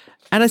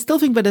 And I still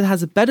think that it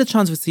has a better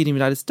chance of succeeding in the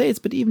United States,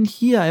 but even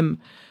here I'm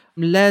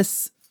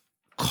less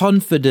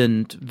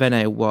confident than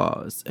I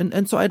was.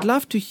 And so I'd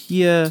love to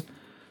hear,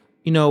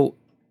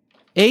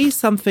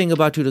 something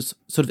about your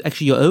sort of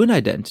actually your own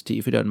identity,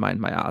 if you don't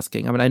mind my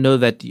asking. I mean, I know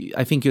that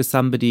I think you're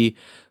somebody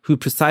who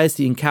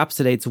precisely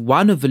encapsulates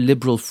one of the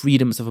liberal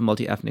freedoms of a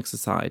multi-ethnic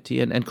society,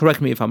 and correct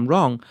me if I'm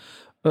wrong,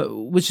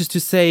 which is to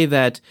say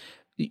that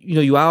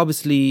you are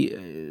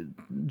obviously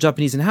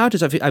Japanese in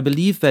heritage. I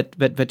believe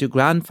that your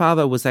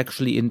grandfather was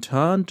actually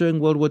interned during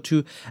World War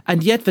II,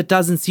 and yet that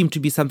doesn't seem to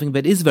be something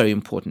that is very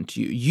important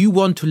to you. You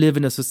want to live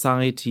in a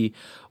society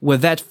where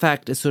that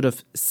fact is sort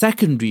of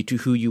secondary to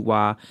who you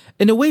are,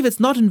 in a way that's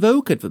not in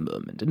vogue at the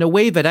moment, in a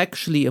way that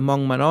actually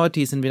among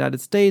minorities in the United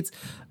States,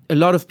 a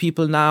lot of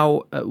people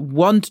now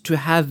want to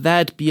have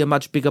that be a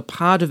much bigger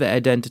part of their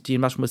identity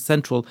and much more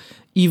central,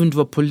 even to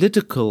a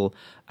political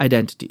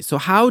identity. So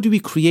how do we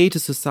create a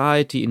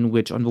society in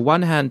which, on the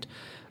one hand,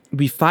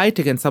 we fight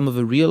against some of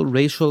the real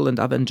racial and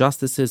other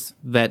injustices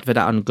that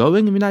are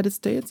ongoing in the United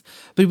States,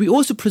 but we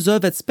also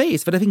preserve that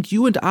space that I think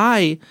you and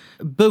I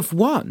both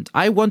want.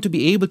 I want to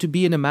be able to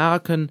be an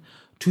American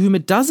to whom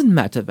it doesn't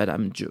matter that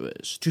I'm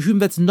Jewish, to whom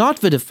that's not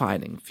the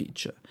defining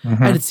feature.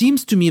 Mm-hmm. And it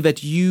seems to me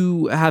that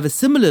you have a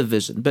similar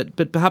vision,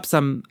 but perhaps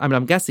I'm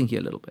guessing here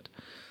a little bit.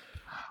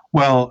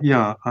 Well,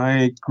 yeah,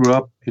 I grew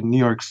up in New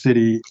York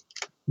City.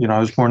 I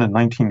was born in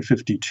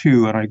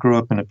 1952, and I grew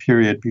up in a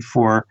period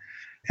before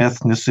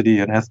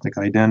ethnicity and ethnic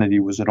identity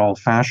was at all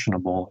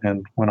fashionable.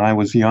 And when I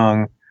was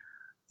young,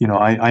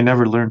 I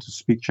never learned to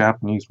speak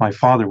Japanese. My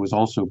father was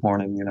also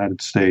born in the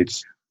United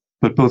States,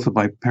 but both of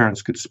my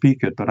parents could speak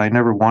it, but I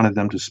never wanted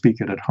them to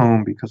speak it at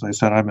home because I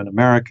said I'm an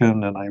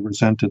American, and I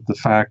resented the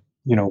fact,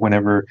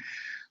 whenever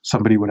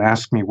somebody would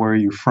ask me, where are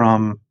you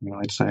from?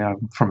 I'd say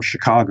I'm from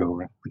Chicago,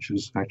 which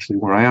is actually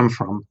where I am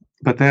from.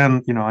 But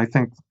then, I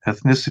think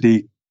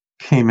ethnicity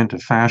came into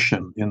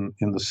fashion in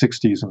the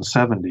 60s and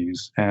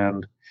 70s.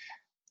 And,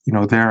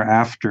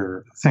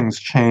 thereafter, things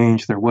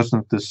changed. There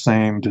wasn't the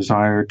same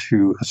desire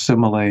to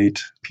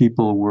assimilate.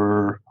 People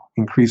were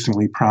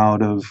increasingly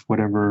proud of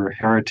whatever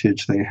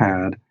heritage they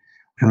had.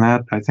 And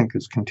that, I think,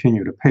 has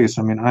continued apace.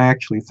 I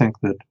actually think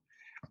that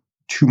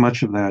too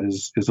much of that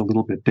is a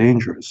little bit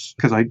dangerous,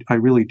 because I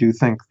really do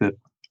think that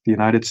the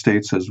United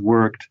States has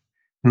worked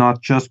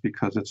not just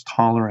because it's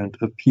tolerant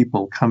of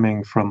people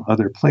coming from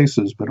other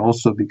places, but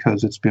also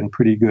because it's been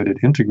pretty good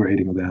at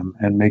integrating them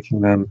and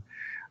making them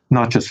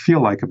not just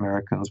feel like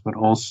Americans, but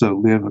also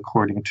live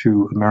according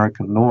to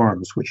American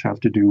norms, which have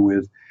to do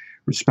with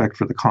respect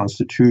for the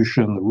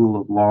Constitution, the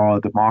rule of law,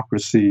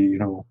 democracy,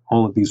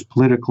 all of these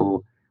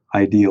political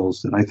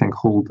ideals that I think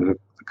hold the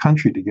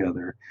country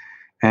together.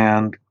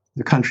 And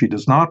the country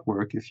does not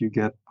work if you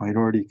get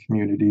minority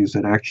communities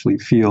that actually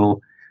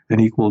feel an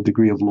equal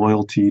degree of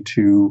loyalty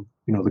to,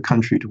 the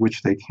country to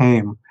which they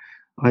came.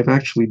 I've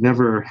actually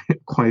never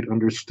quite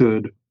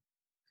understood.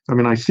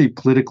 I see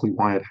politically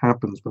why it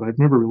happens, but I've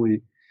never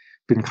really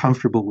been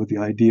comfortable with the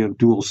idea of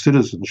dual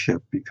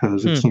citizenship,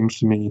 because it seems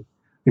to me,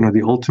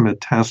 the ultimate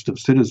test of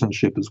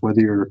citizenship is whether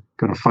you're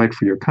going to fight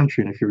for your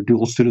country. And if you're a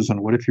dual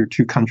citizen, what if your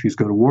two countries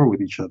go to war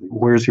with each other?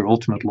 Where's your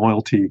ultimate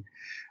loyalty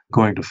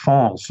going to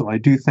fall? So I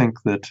do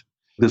think that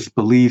this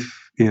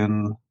belief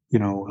in,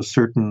 a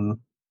certain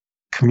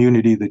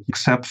community that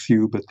accepts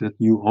you, but that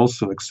you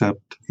also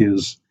accept,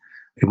 is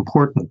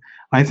important.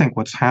 I think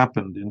what's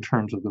happened in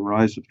terms of the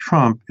rise of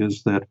Trump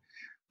is that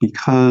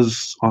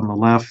because on the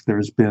left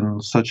there's been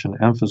such an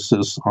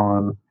emphasis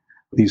on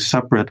these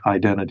separate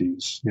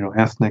identities,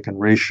 ethnic and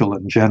racial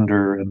and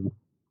gender and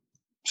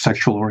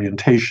sexual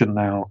orientation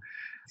now,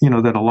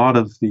 that a lot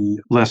of the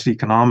less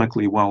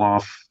economically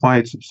well-off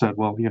whites have said,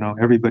 well,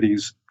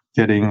 everybody's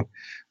getting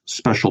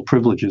special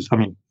privileges.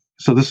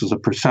 So this is a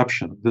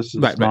perception. This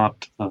is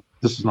not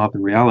the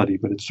reality,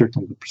 but it's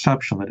certainly the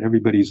perception that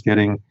everybody's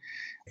getting,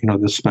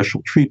 this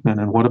special treatment.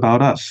 And what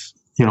about us?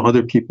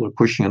 Other people are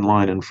pushing in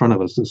line in front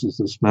of us. This is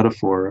this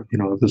metaphor,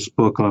 of this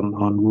book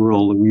on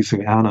rural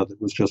Louisiana that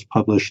was just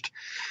published.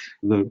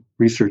 The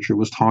researcher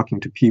was talking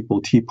to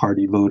people, Tea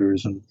Party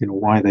voters, and,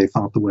 why they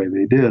thought the way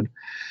they did.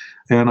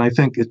 And I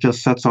think it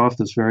just sets off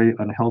this very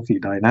unhealthy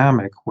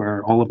dynamic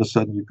where all of a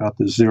sudden you've got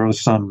this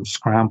zero-sum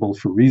scramble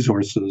for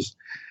resources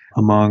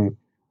among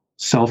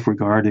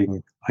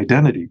self-regarding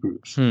identity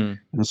groups. And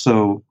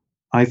so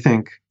I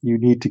think you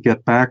need to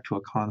get back to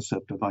a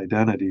concept of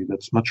identity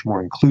that's much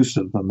more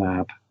inclusive than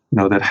that,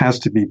 that has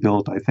to be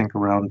built, I think,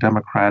 around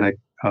democratic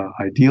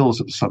ideals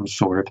of some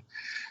sort.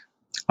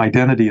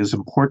 Identity is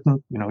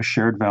important,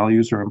 shared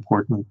values are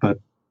important, but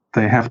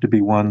they have to be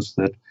ones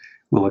that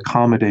will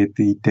accommodate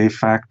the de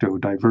facto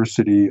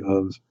diversity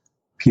of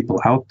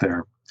people out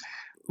there.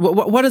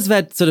 What does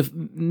that sort of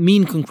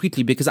mean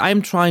concretely? Because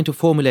I'm trying to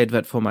formulate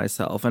that for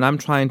myself, and I'm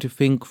trying to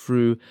think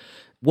through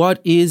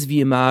what is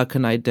the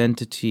American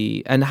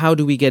identity and how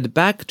do we get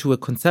back to a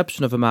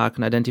conception of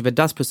American identity that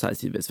does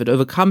precisely this, that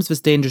overcomes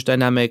this dangerous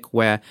dynamic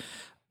where,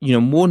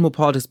 more and more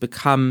politics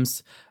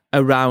becomes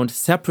around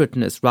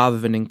separateness rather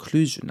than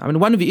inclusion.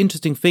 One of the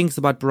interesting things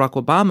about Barack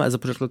Obama as a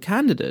political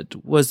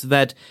candidate was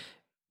that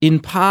in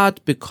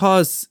part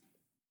because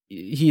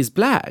he is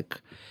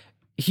black,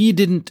 he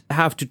didn't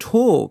have to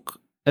talk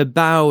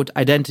about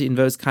identity in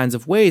those kinds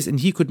of ways,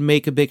 and he could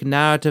make a big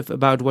narrative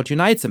about what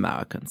unites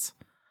Americans.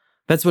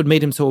 That's what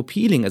made him so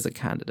appealing as a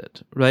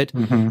candidate, right?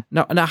 Mm-hmm.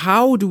 Now,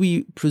 how do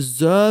we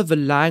preserve a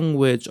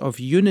language of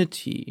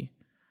unity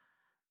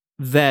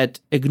that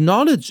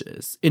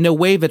acknowledges, in a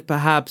way that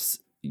perhaps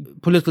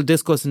political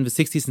discourse in the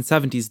 60s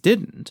and 70s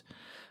didn't.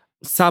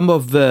 Some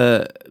of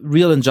the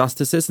real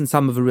injustices and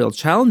some of the real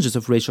challenges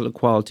of racial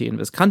equality in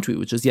this country,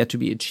 which is yet to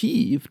be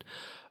achieved,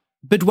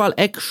 but while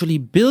actually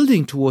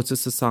building towards a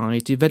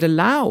society that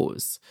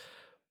allows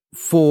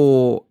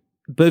for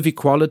both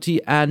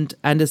equality and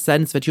a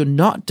sense that you're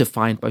not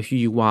defined by who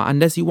you are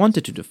unless you want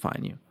it to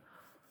define you.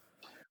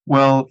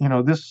 Well,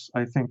 this,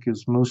 I think,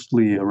 is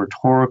mostly a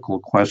rhetorical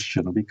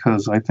question,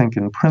 because I think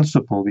in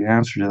principle, the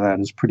answer to that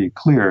is pretty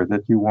clear,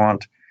 that you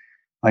want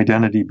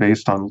identity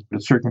based on a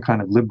certain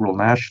kind of liberal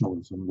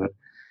nationalism, that,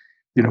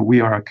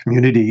 we are a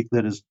community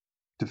that is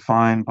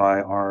defined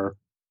by our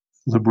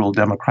liberal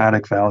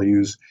democratic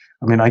values.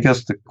 I mean, I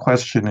guess the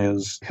question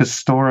is,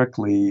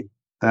 historically,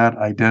 that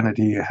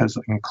identity has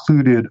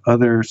included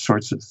other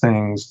sorts of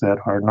things that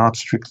are not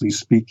strictly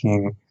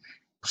speaking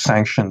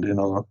sanctioned in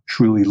a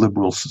truly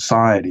liberal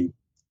society.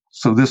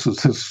 So this is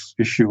this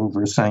issue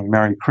over saying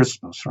Merry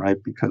Christmas, right?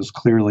 Because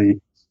clearly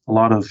a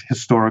lot of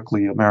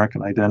historically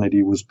American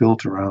identity was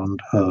built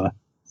around, a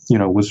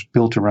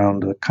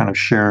kind of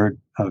shared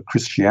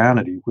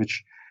Christianity,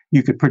 which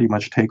you could pretty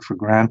much take for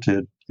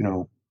granted,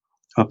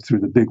 up through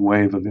the big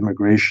wave of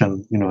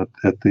immigration,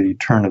 at the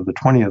turn of the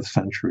 20th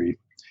century,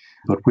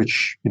 but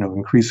which,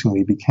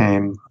 increasingly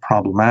became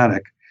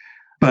problematic.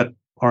 But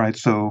all right,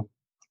 so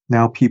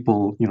now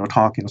people,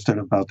 talk instead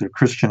about their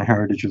Christian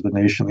heritage of the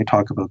nation, they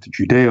talk about the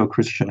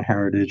Judeo-Christian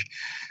heritage.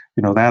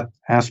 That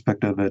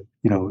aspect of it,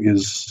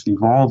 is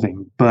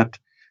evolving, but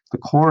the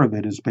core of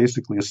it is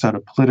basically a set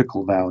of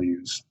political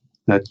values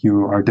that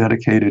you are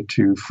dedicated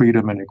to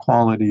freedom and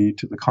equality,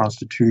 to the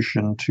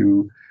Constitution,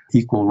 to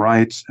equal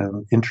rights,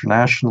 and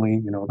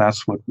internationally,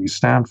 that's what we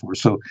stand for.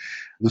 So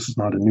this is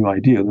not a new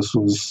idea. This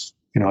was,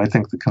 I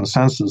think, the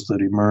consensus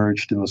that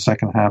emerged in the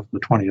second half of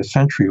the 20th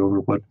century over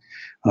what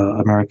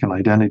American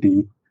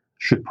identity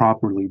should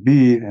properly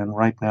be. And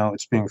right now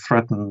it's being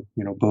threatened,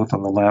 both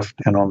on the left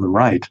and on the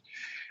right.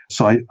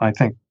 So I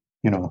think,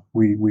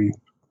 we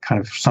kind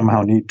of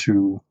somehow need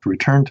to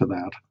return to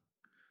that.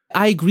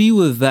 I agree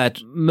with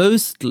that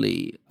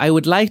mostly. I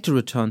would like to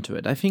return to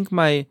it. I think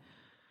my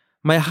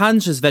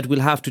hunch is that we'll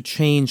have to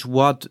change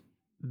what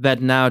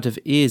that narrative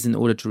is in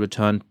order to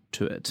return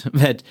to it,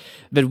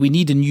 that we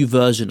need a new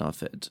version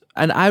of it.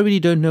 And I really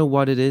don't know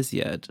what it is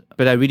yet,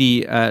 but I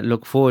really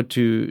look forward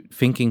to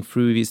thinking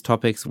through these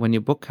topics when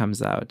your book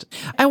comes out.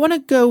 I want to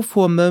go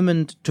for a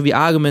moment to the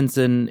arguments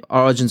in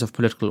Origins of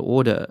Political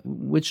Order,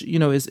 which,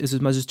 is a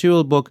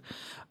magisterial book,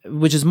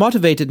 which is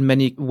motivated in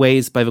many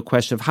ways by the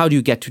question of how do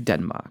you get to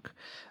Denmark?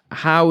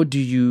 How do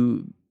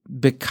you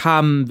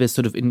become this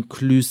sort of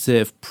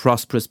inclusive,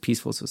 prosperous,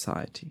 peaceful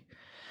society?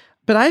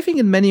 But I think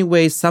in many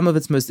ways, some of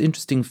its most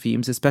interesting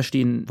themes,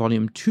 especially in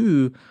volume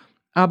 2,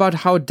 are about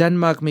how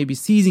Denmark may be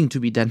ceasing to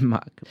be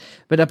Denmark.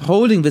 But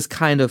upholding this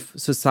kind of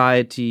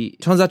society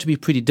turns out to be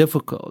pretty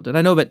difficult. And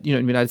I know that, in the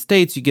United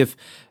States, you give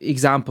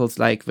examples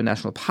like the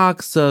National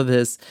Park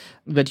Service,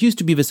 that used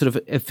to be this sort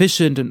of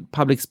efficient and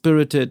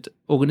public-spirited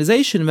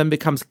organization, and then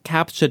becomes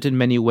captured in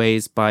many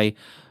ways by,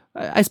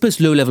 I suppose,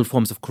 low-level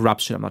forms of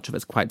corruption. I'm not sure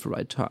that's quite the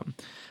right term.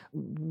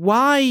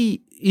 Why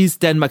is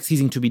Denmark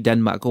ceasing to be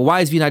Denmark? Or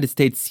why is the United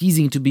States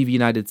ceasing to be the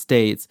United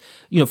States?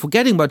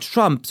 Forgetting about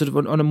Trump, sort of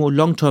on a more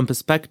long-term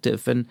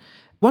perspective. And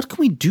what can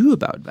we do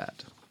about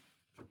that?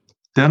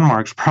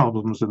 Denmark's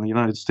problems and the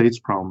United States'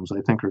 problems, I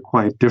think, are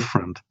quite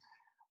different.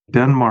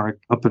 Denmark,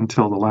 up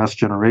until the last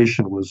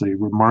generation, was a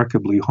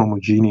remarkably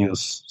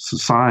homogeneous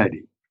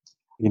society.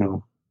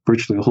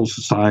 Virtually a whole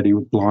society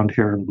with blonde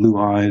hair and blue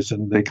eyes,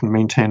 and they can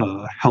maintain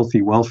a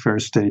healthy welfare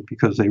state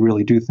because they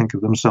really do think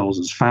of themselves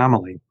as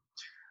family.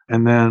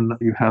 And then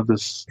you have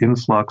this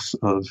influx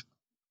of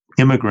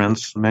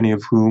immigrants, many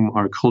of whom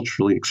are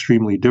culturally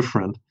extremely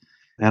different.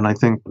 And I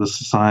think the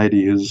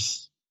society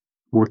is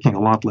working a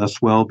lot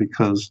less well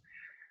because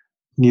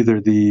neither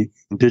the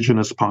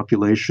indigenous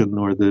population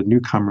nor the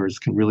newcomers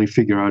can really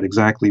figure out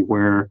exactly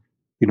where,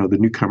 the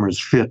newcomers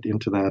fit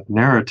into that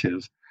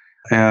narrative.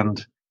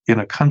 And in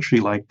a country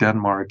like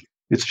Denmark,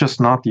 it's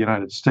just not the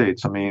United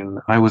States. I mean,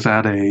 I was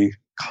at a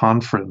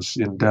conference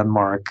in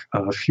Denmark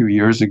a few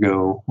years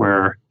ago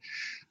where,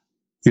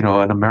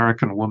 an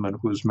American woman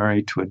who was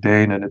married to a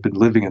Dane and had been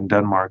living in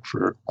Denmark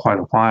for quite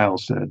a while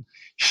said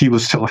she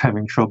was still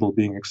having trouble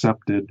being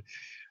accepted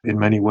in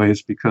many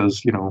ways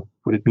because,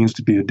 what it means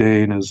to be a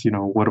Dane is,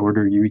 what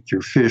order you eat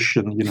your fish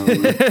and,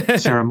 the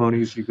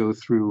ceremonies you go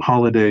through,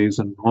 holidays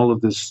and all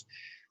of this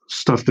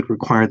stuff that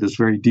required this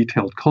very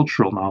detailed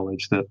cultural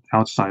knowledge that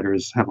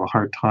outsiders have a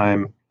hard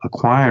time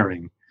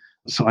acquiring.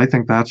 So I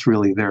think that's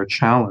really their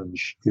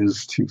challenge,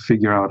 is to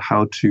figure out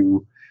how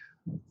to,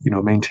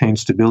 maintain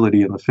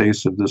stability in the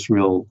face of this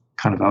real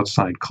kind of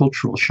outside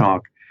cultural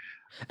shock.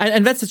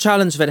 And that's a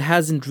challenge that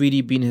hasn't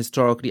really been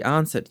historically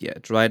answered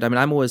yet, right? I mean,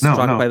 I'm always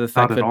struck by the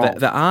fact that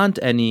there aren't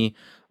any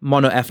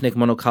mono-ethnic,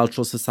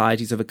 monocultural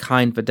societies of a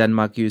kind that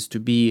Denmark used to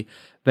be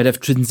that have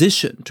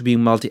transitioned to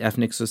being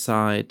multi-ethnic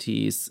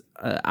societies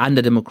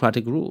under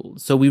democratic rule.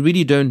 So we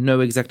really don't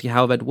know exactly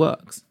how that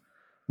works.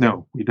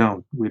 No, we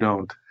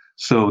don't.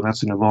 So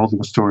that's an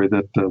evolving story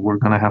that we're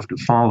going to have to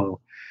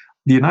follow.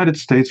 The United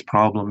States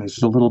problem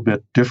is a little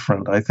bit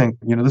different. I think,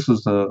 this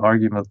is the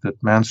argument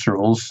that Mansur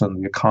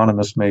Olson, the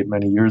economist, made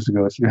many years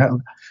ago. If you have a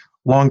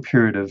long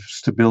period of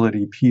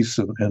stability, peace,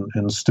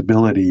 and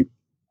stability,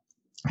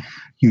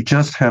 you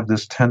just have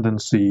this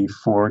tendency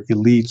for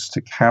elites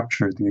to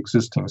capture the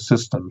existing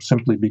system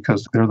simply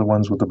because they're the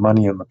ones with the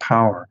money and the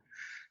power.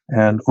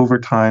 And over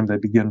time, they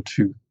begin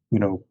to,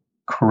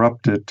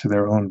 corrupt it to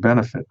their own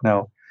benefit.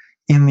 Now,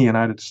 in the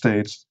United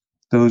States,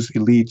 those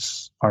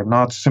elites are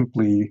not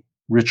simply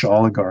rich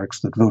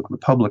oligarchs that vote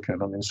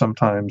Republican. I mean,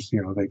 sometimes,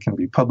 they can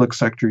be public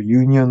sector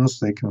unions,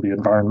 they can be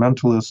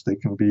environmentalists, they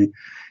can be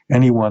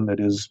anyone that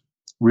is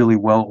really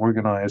well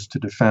organized to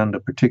defend a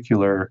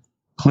particular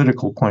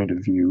political point of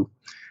view.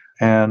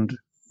 And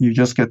you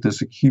just get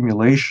this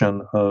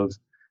accumulation of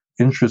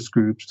interest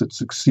groups that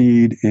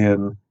succeed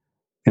in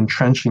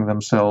entrenching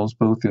themselves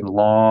both in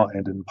law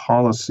and in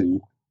policy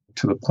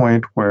to the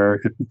point where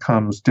it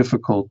becomes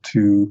difficult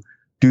to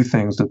do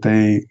things that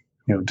they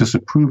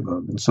disapprove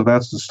of. And so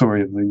that's the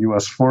story of the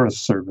U.S.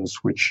 Forest Service,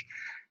 which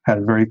had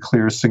a very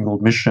clear single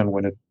mission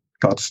when it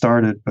got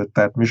started, but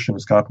that mission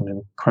has gotten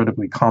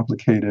incredibly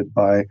complicated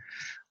by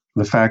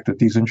the fact that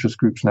these interest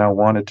groups now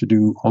wanted to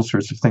do all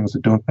sorts of things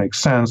that don't make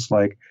sense,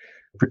 like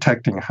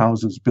protecting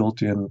houses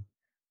built in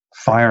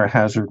fire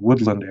hazard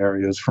woodland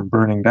areas from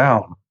burning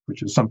down,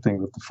 which is something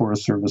that the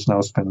Forest Service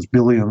now spends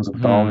billions of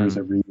dollars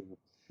every year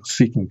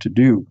seeking to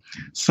do.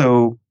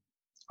 So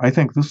I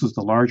think this is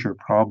the larger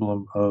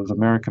problem of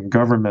American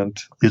government,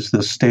 is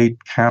the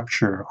state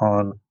capture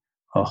on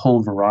a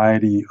whole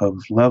variety of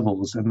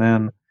levels. And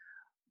then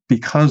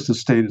because the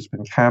state has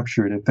been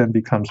captured, it then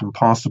becomes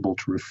impossible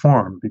to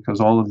reform because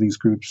all of these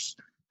groups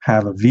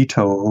have a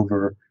veto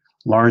over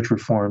large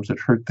reforms that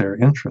hurt their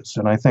interests.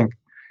 And I think,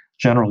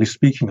 generally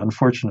speaking,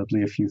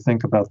 unfortunately, if you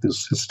think about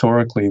this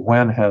historically,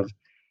 when have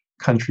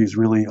countries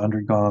really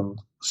undergone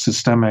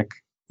systemic,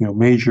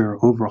 major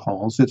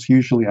overhauls? It's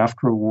usually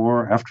after a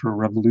war, after a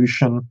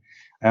revolution,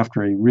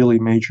 after a really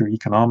major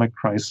economic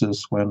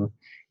crisis, when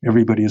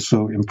everybody is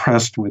so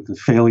impressed with the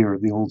failure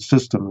of the old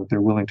system that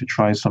they're willing to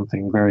try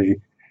something very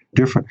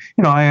different.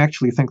 I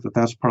actually think that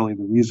that's probably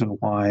the reason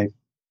why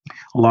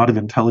a lot of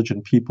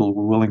intelligent people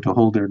were willing to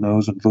hold their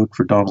nose and vote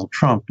for Donald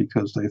Trump,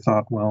 because they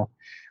thought, well,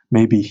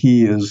 maybe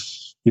he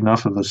is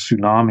enough of a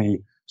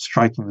tsunami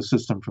striking the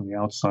system from the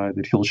outside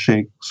that he'll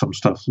shake some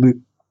stuff loose.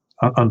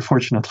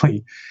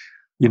 Unfortunately,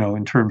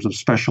 in terms of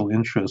special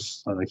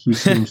interests, he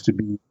seems to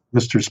be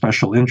Mr.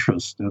 Special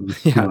Interest and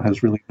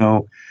has really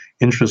no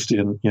interest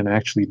in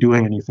actually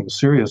doing anything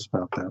serious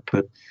about that.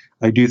 But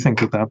I do think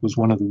that was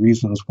one of the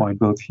reasons why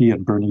both he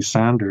and Bernie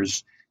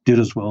Sanders did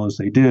as well as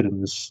they did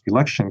in this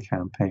election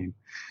campaign.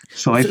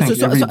 So I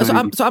think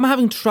I'm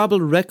having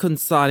trouble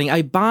reconciling.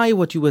 I buy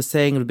what you were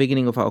saying at the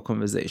beginning of our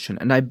conversation,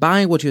 and I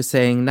buy what you're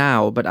saying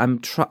now, but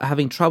I'm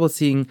having trouble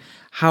seeing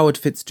how it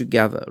fits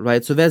together,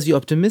 right? So there's the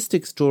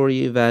optimistic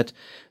story that,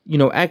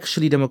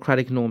 actually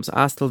democratic norms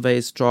are still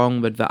very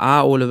strong, but there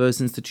are all of those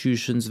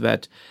institutions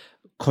that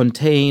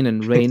contain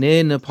and rein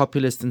in a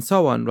populist and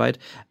so on, right?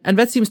 And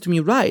that seems to me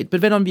right. But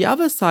then on the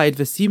other side,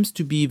 there seems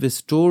to be the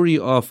story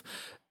of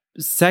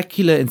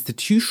secular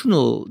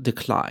institutional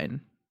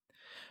decline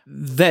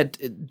that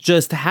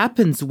just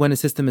happens when a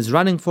system is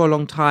running for a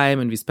long time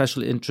and these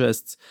special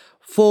interests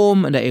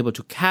form and are able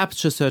to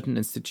capture certain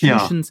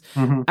institutions.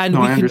 Yeah. Mm-hmm. And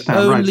no, we I can understand.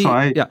 only...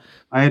 Right. So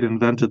I had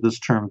invented this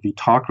term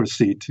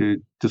vetocracy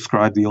to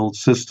describe the old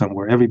system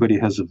where everybody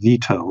has a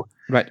veto.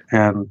 Right.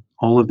 And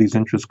all of these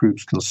interest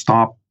groups can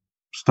stop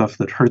stuff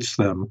that hurts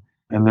them,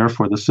 and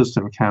therefore the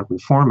system can't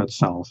reform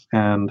itself.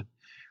 And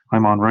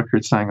I'm on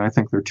record saying I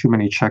think there are too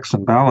many checks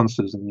and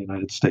balances in the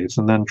United States.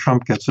 And then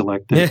Trump gets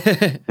elected,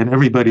 and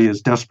everybody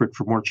is desperate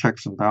for more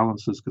checks and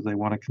balances because they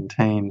want to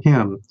contain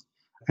him.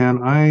 And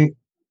I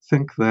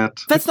think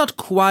that's not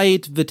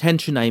quite the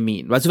tension I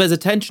mean, right? So there's a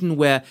tension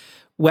where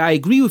I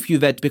agree with you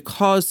that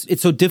because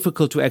it's so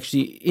difficult to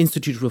actually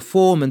institute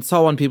reform and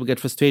so on, people get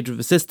frustrated with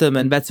the system,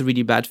 and that's a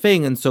really bad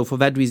thing. And so for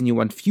that reason, you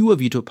want fewer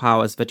veto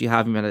powers that you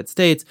have in the United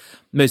States.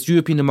 Most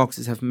European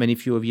democracies have many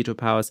fewer veto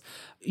powers,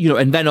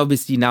 and then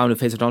obviously now in the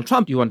face of Donald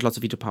Trump, you want lots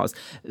of veto powers.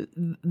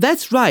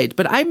 That's right.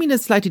 But I mean a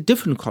slightly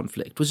different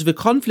conflict, which is the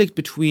conflict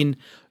between,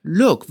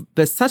 look,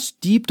 there's such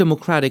deep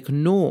democratic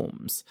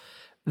norms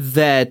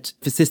that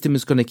the system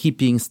is going to keep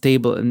being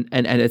stable and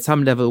at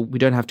some level we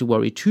don't have to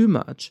worry too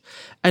much.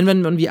 And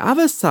then on the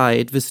other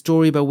side, the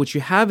story about which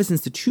you have is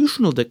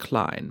institutional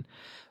decline,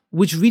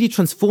 which really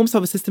transforms how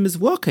the system is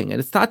working.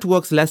 And it starts to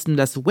work less and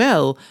less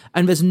well,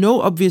 and there's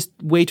no obvious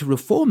way to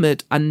reform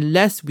it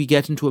unless we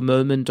get into a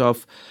moment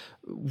of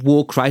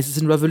war, crisis,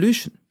 and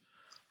revolution.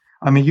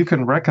 I mean, you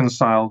can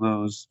reconcile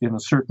those in a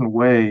certain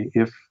way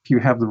if you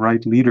have the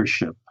right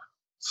leadership.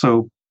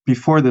 So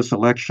before this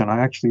election, I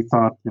actually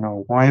thought,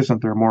 why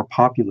isn't there more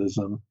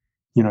populism?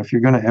 If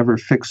you're going to ever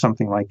fix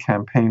something like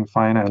campaign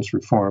finance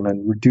reform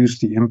and reduce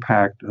the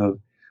impact of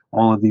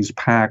all of these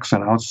PACs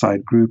and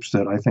outside groups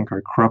that I think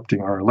are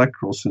corrupting our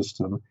electoral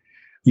system,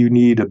 you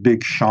need a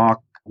big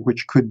shock,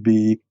 which could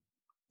be,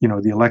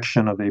 the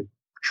election of a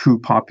true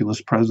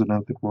populist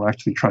president that will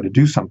actually try to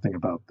do something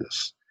about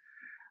this.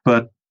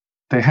 but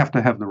they have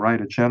to have the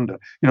right agenda.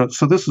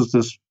 So this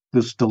is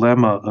this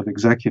dilemma of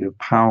executive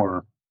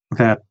power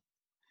that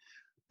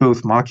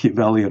both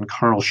Machiavelli and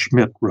Carl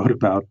Schmitt wrote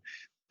about.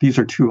 These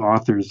are two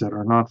authors that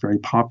are not very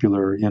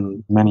popular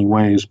in many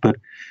ways, but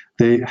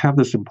they have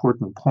this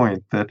important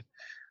point that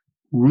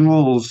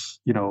rules,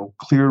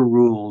 clear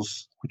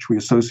rules, which we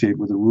associate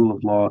with the rule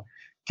of law,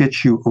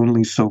 get you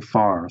only so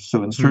far.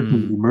 So in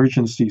certain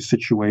emergency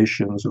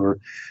situations or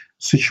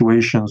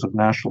situations of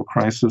national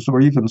crisis,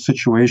 or even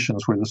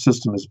situations where the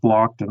system is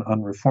blocked and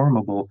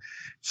unreformable,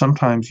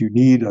 sometimes you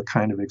need a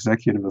kind of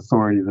executive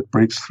authority that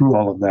breaks through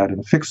all of that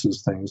and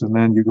fixes things. And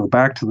then you go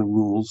back to the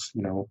rules,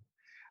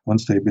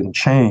 once they've been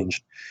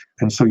changed.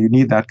 And so you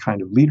need that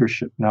kind of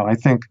leadership. Now, I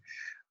think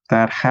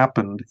that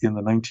happened in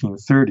the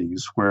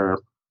 1930s, where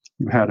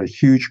you had a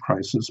huge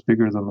crisis,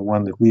 bigger than the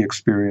one that we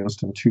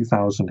experienced in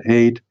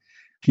 2008.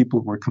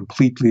 People were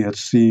completely at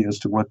sea as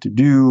to what to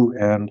do,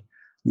 and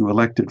you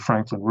elected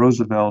Franklin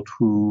Roosevelt,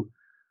 who,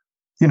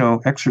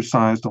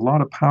 exercised a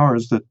lot of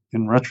powers that,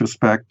 in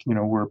retrospect,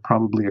 were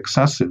probably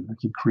excessive.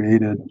 He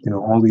created,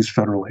 all these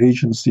federal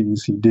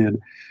agencies. He did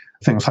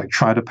things like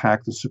try to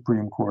pack the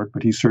Supreme Court,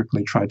 but he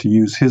certainly tried to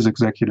use his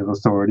executive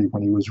authority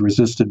when he was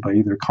resisted by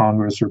either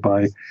Congress or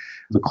by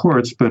the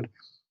courts. But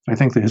I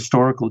think the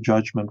historical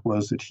judgment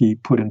was that he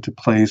put into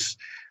place,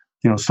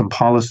 some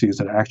policies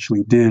that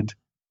actually did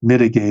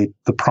mitigate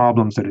the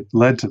problems that it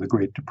led to the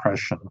Great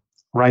Depression.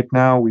 Right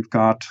now, we've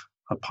got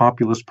a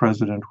populist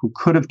president who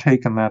could have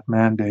taken that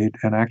mandate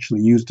and actually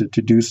used it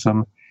to do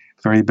some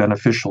very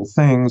beneficial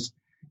things.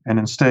 And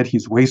instead,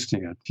 he's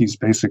wasting it. He's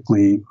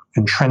basically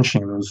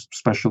entrenching those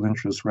special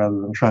interests rather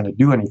than trying to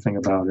do anything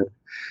about it.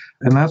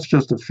 And that's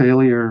just a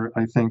failure,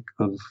 I think,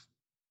 of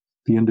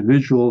the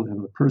individual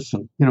and the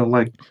person.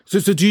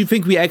 So do you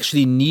think we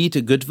actually need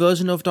a good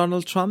version of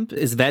Donald Trump?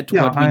 Is that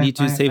what we need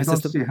to save the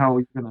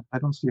system? I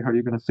don't see how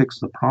you're going to fix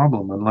the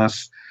problem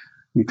unless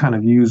you kind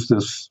of use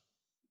this,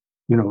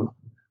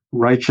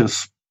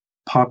 righteous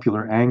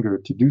popular anger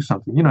to do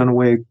something. In a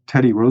way,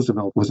 Teddy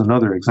Roosevelt was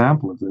another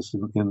example of this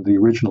in the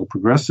original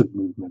progressive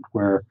movement,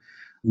 where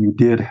you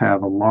did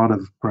have a lot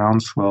of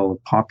groundswell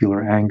of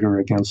popular anger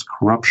against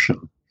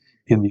corruption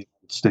in the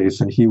United States,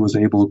 and he was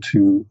able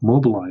to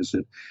mobilize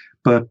it.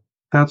 But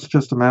that's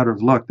just a matter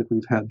of luck that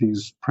we've had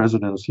these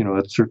presidents,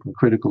 at certain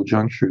critical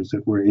junctures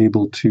that were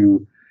able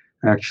to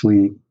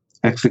actually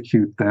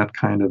execute that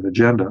kind of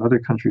agenda. Other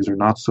countries are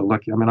not so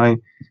lucky. I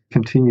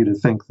continue to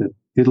think that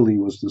Italy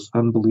was this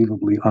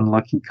unbelievably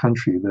unlucky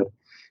country that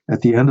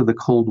at the end of the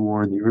Cold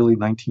War in the early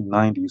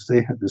 1990s,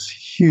 they had this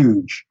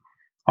huge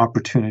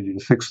opportunity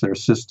to fix their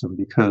system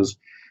because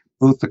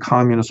both the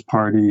Communist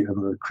Party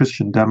and the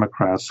Christian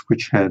Democrats,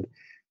 which had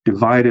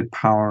divided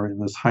power in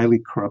this highly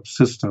corrupt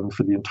system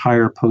for the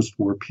entire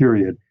post-war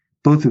period,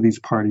 both of these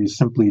parties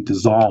simply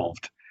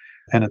dissolved.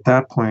 And at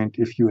that point,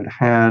 if you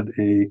had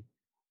a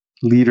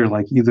leader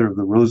like either of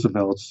the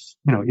Roosevelts,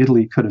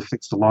 Italy could have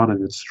fixed a lot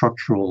of its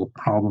structural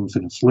problems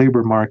in its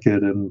labor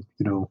market and,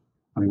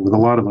 with a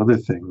lot of other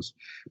things.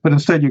 But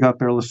instead, you got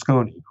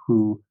Berlusconi,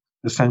 who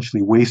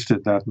essentially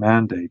wasted that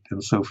mandate.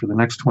 And so for the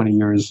next 20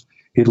 years,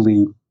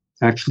 Italy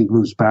actually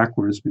moves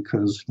backwards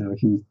because,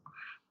 he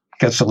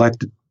gets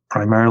elected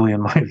primarily,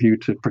 in my view,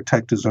 to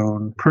protect his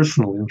own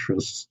personal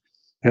interests.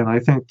 And I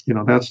think,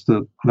 that's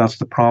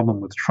the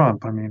problem with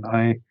Trump.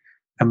 I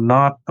am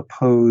not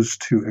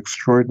opposed to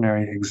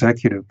extraordinary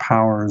executive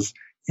powers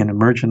in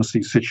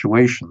emergency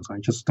situations. I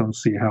just don't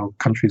see how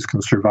countries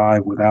can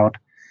survive without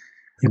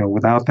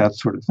that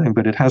sort of thing.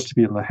 But it has to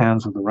be in the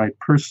hands of the right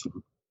person.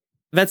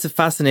 That's a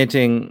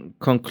fascinating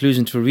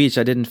conclusion to reach.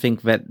 I didn't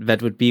think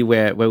that would be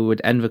where we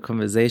would end the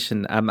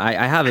conversation. I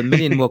have a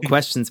million more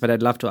questions that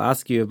I'd love to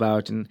ask you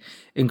about, and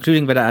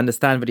including that I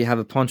understand that you have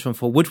a penchant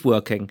for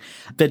woodworking.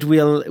 But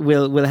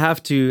we'll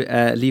have to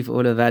leave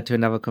all of that to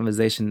another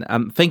conversation.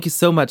 Thank you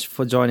so much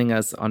for joining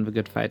us on The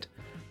Good Fight.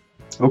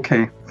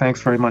 Okay,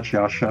 thanks very much,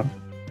 Yasha.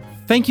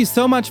 Thank you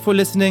so much for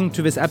listening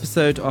to this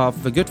episode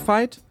of The Good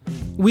Fight.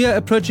 We are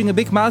approaching a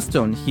big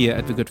milestone here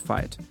at The Good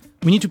Fight.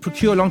 We need to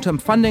procure long-term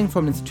funding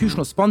from an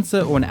institutional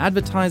sponsor or an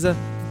advertiser.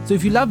 So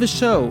if you love the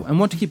show and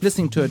want to keep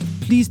listening to it,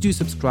 please do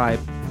subscribe.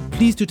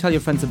 Please do tell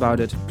your friends about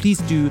it. Please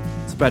do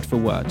spread the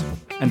word.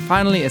 And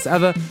finally, as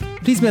ever,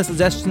 please mail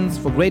suggestions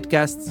for great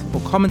guests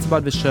or comments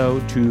about the show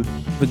to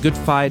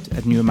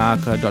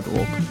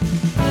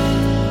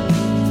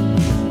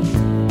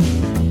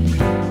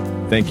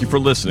thegoodfight@newamerica.org. Thank you for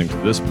listening to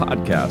this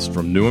podcast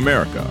from New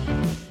America.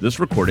 This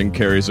recording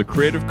carries a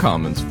Creative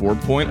Commons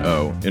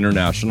 4.0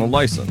 international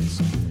license.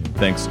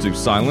 Thanks to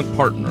Silent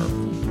Partner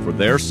for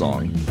their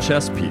song,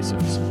 Chess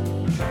Pieces.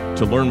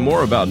 To learn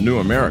more about New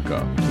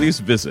America, please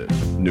visit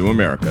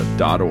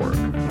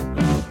newamerica.org.